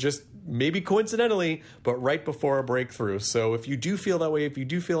life were just maybe coincidentally, but right before a breakthrough. So if you do feel that way, if you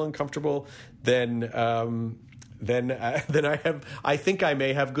do feel uncomfortable, then I think I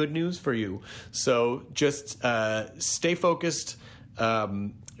may have good news for you. So just stay focused,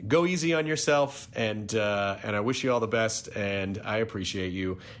 go easy on yourself, and I wish you all the best, and I appreciate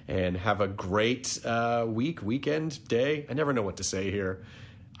you, and have a great weekend, day. I never know what to say here.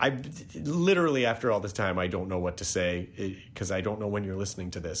 I literally, after all this time, I don't know what to say, because I don't know when you're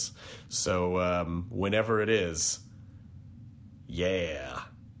listening to this. So whenever it is, yeah,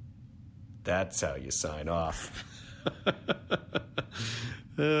 that's how you sign off.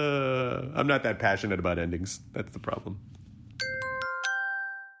 I'm not that passionate about endings. That's the problem.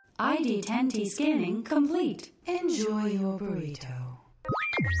 ID10T scanning complete. Enjoy your burrito.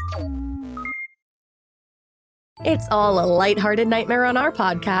 It's all a lighthearted nightmare on our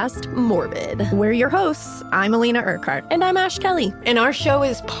podcast, Morbid. We're your hosts. I'm Alina Urquhart. And I'm Ash Kelly. And our show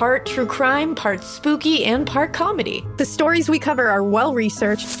is part true crime, part spooky, and part comedy. The stories we cover are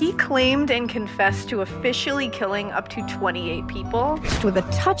well-researched. He claimed and confessed to officially killing up to 28 people. With a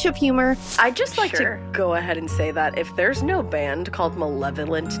touch of humor. I'd just like to go ahead and say that if there's no band called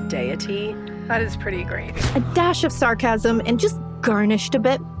Malevolent Deity, that is pretty great. A dash of sarcasm, and just garnished a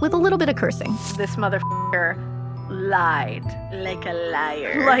bit with a little bit of cursing. This motherfucker lied. Like a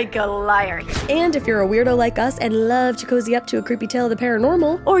liar. Like a liar. And if you're a weirdo like us and love to cozy up to a creepy tale of the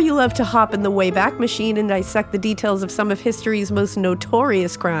paranormal, or you love to hop in the Wayback Machine and dissect the details of some of history's most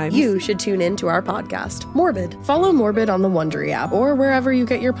notorious crimes, you should tune in to our podcast, Morbid. Follow Morbid on the Wondery app or wherever you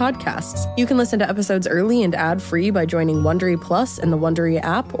get your podcasts. You can listen to episodes early and ad-free by joining Wondery Plus in the Wondery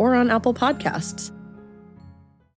app or on Apple Podcasts.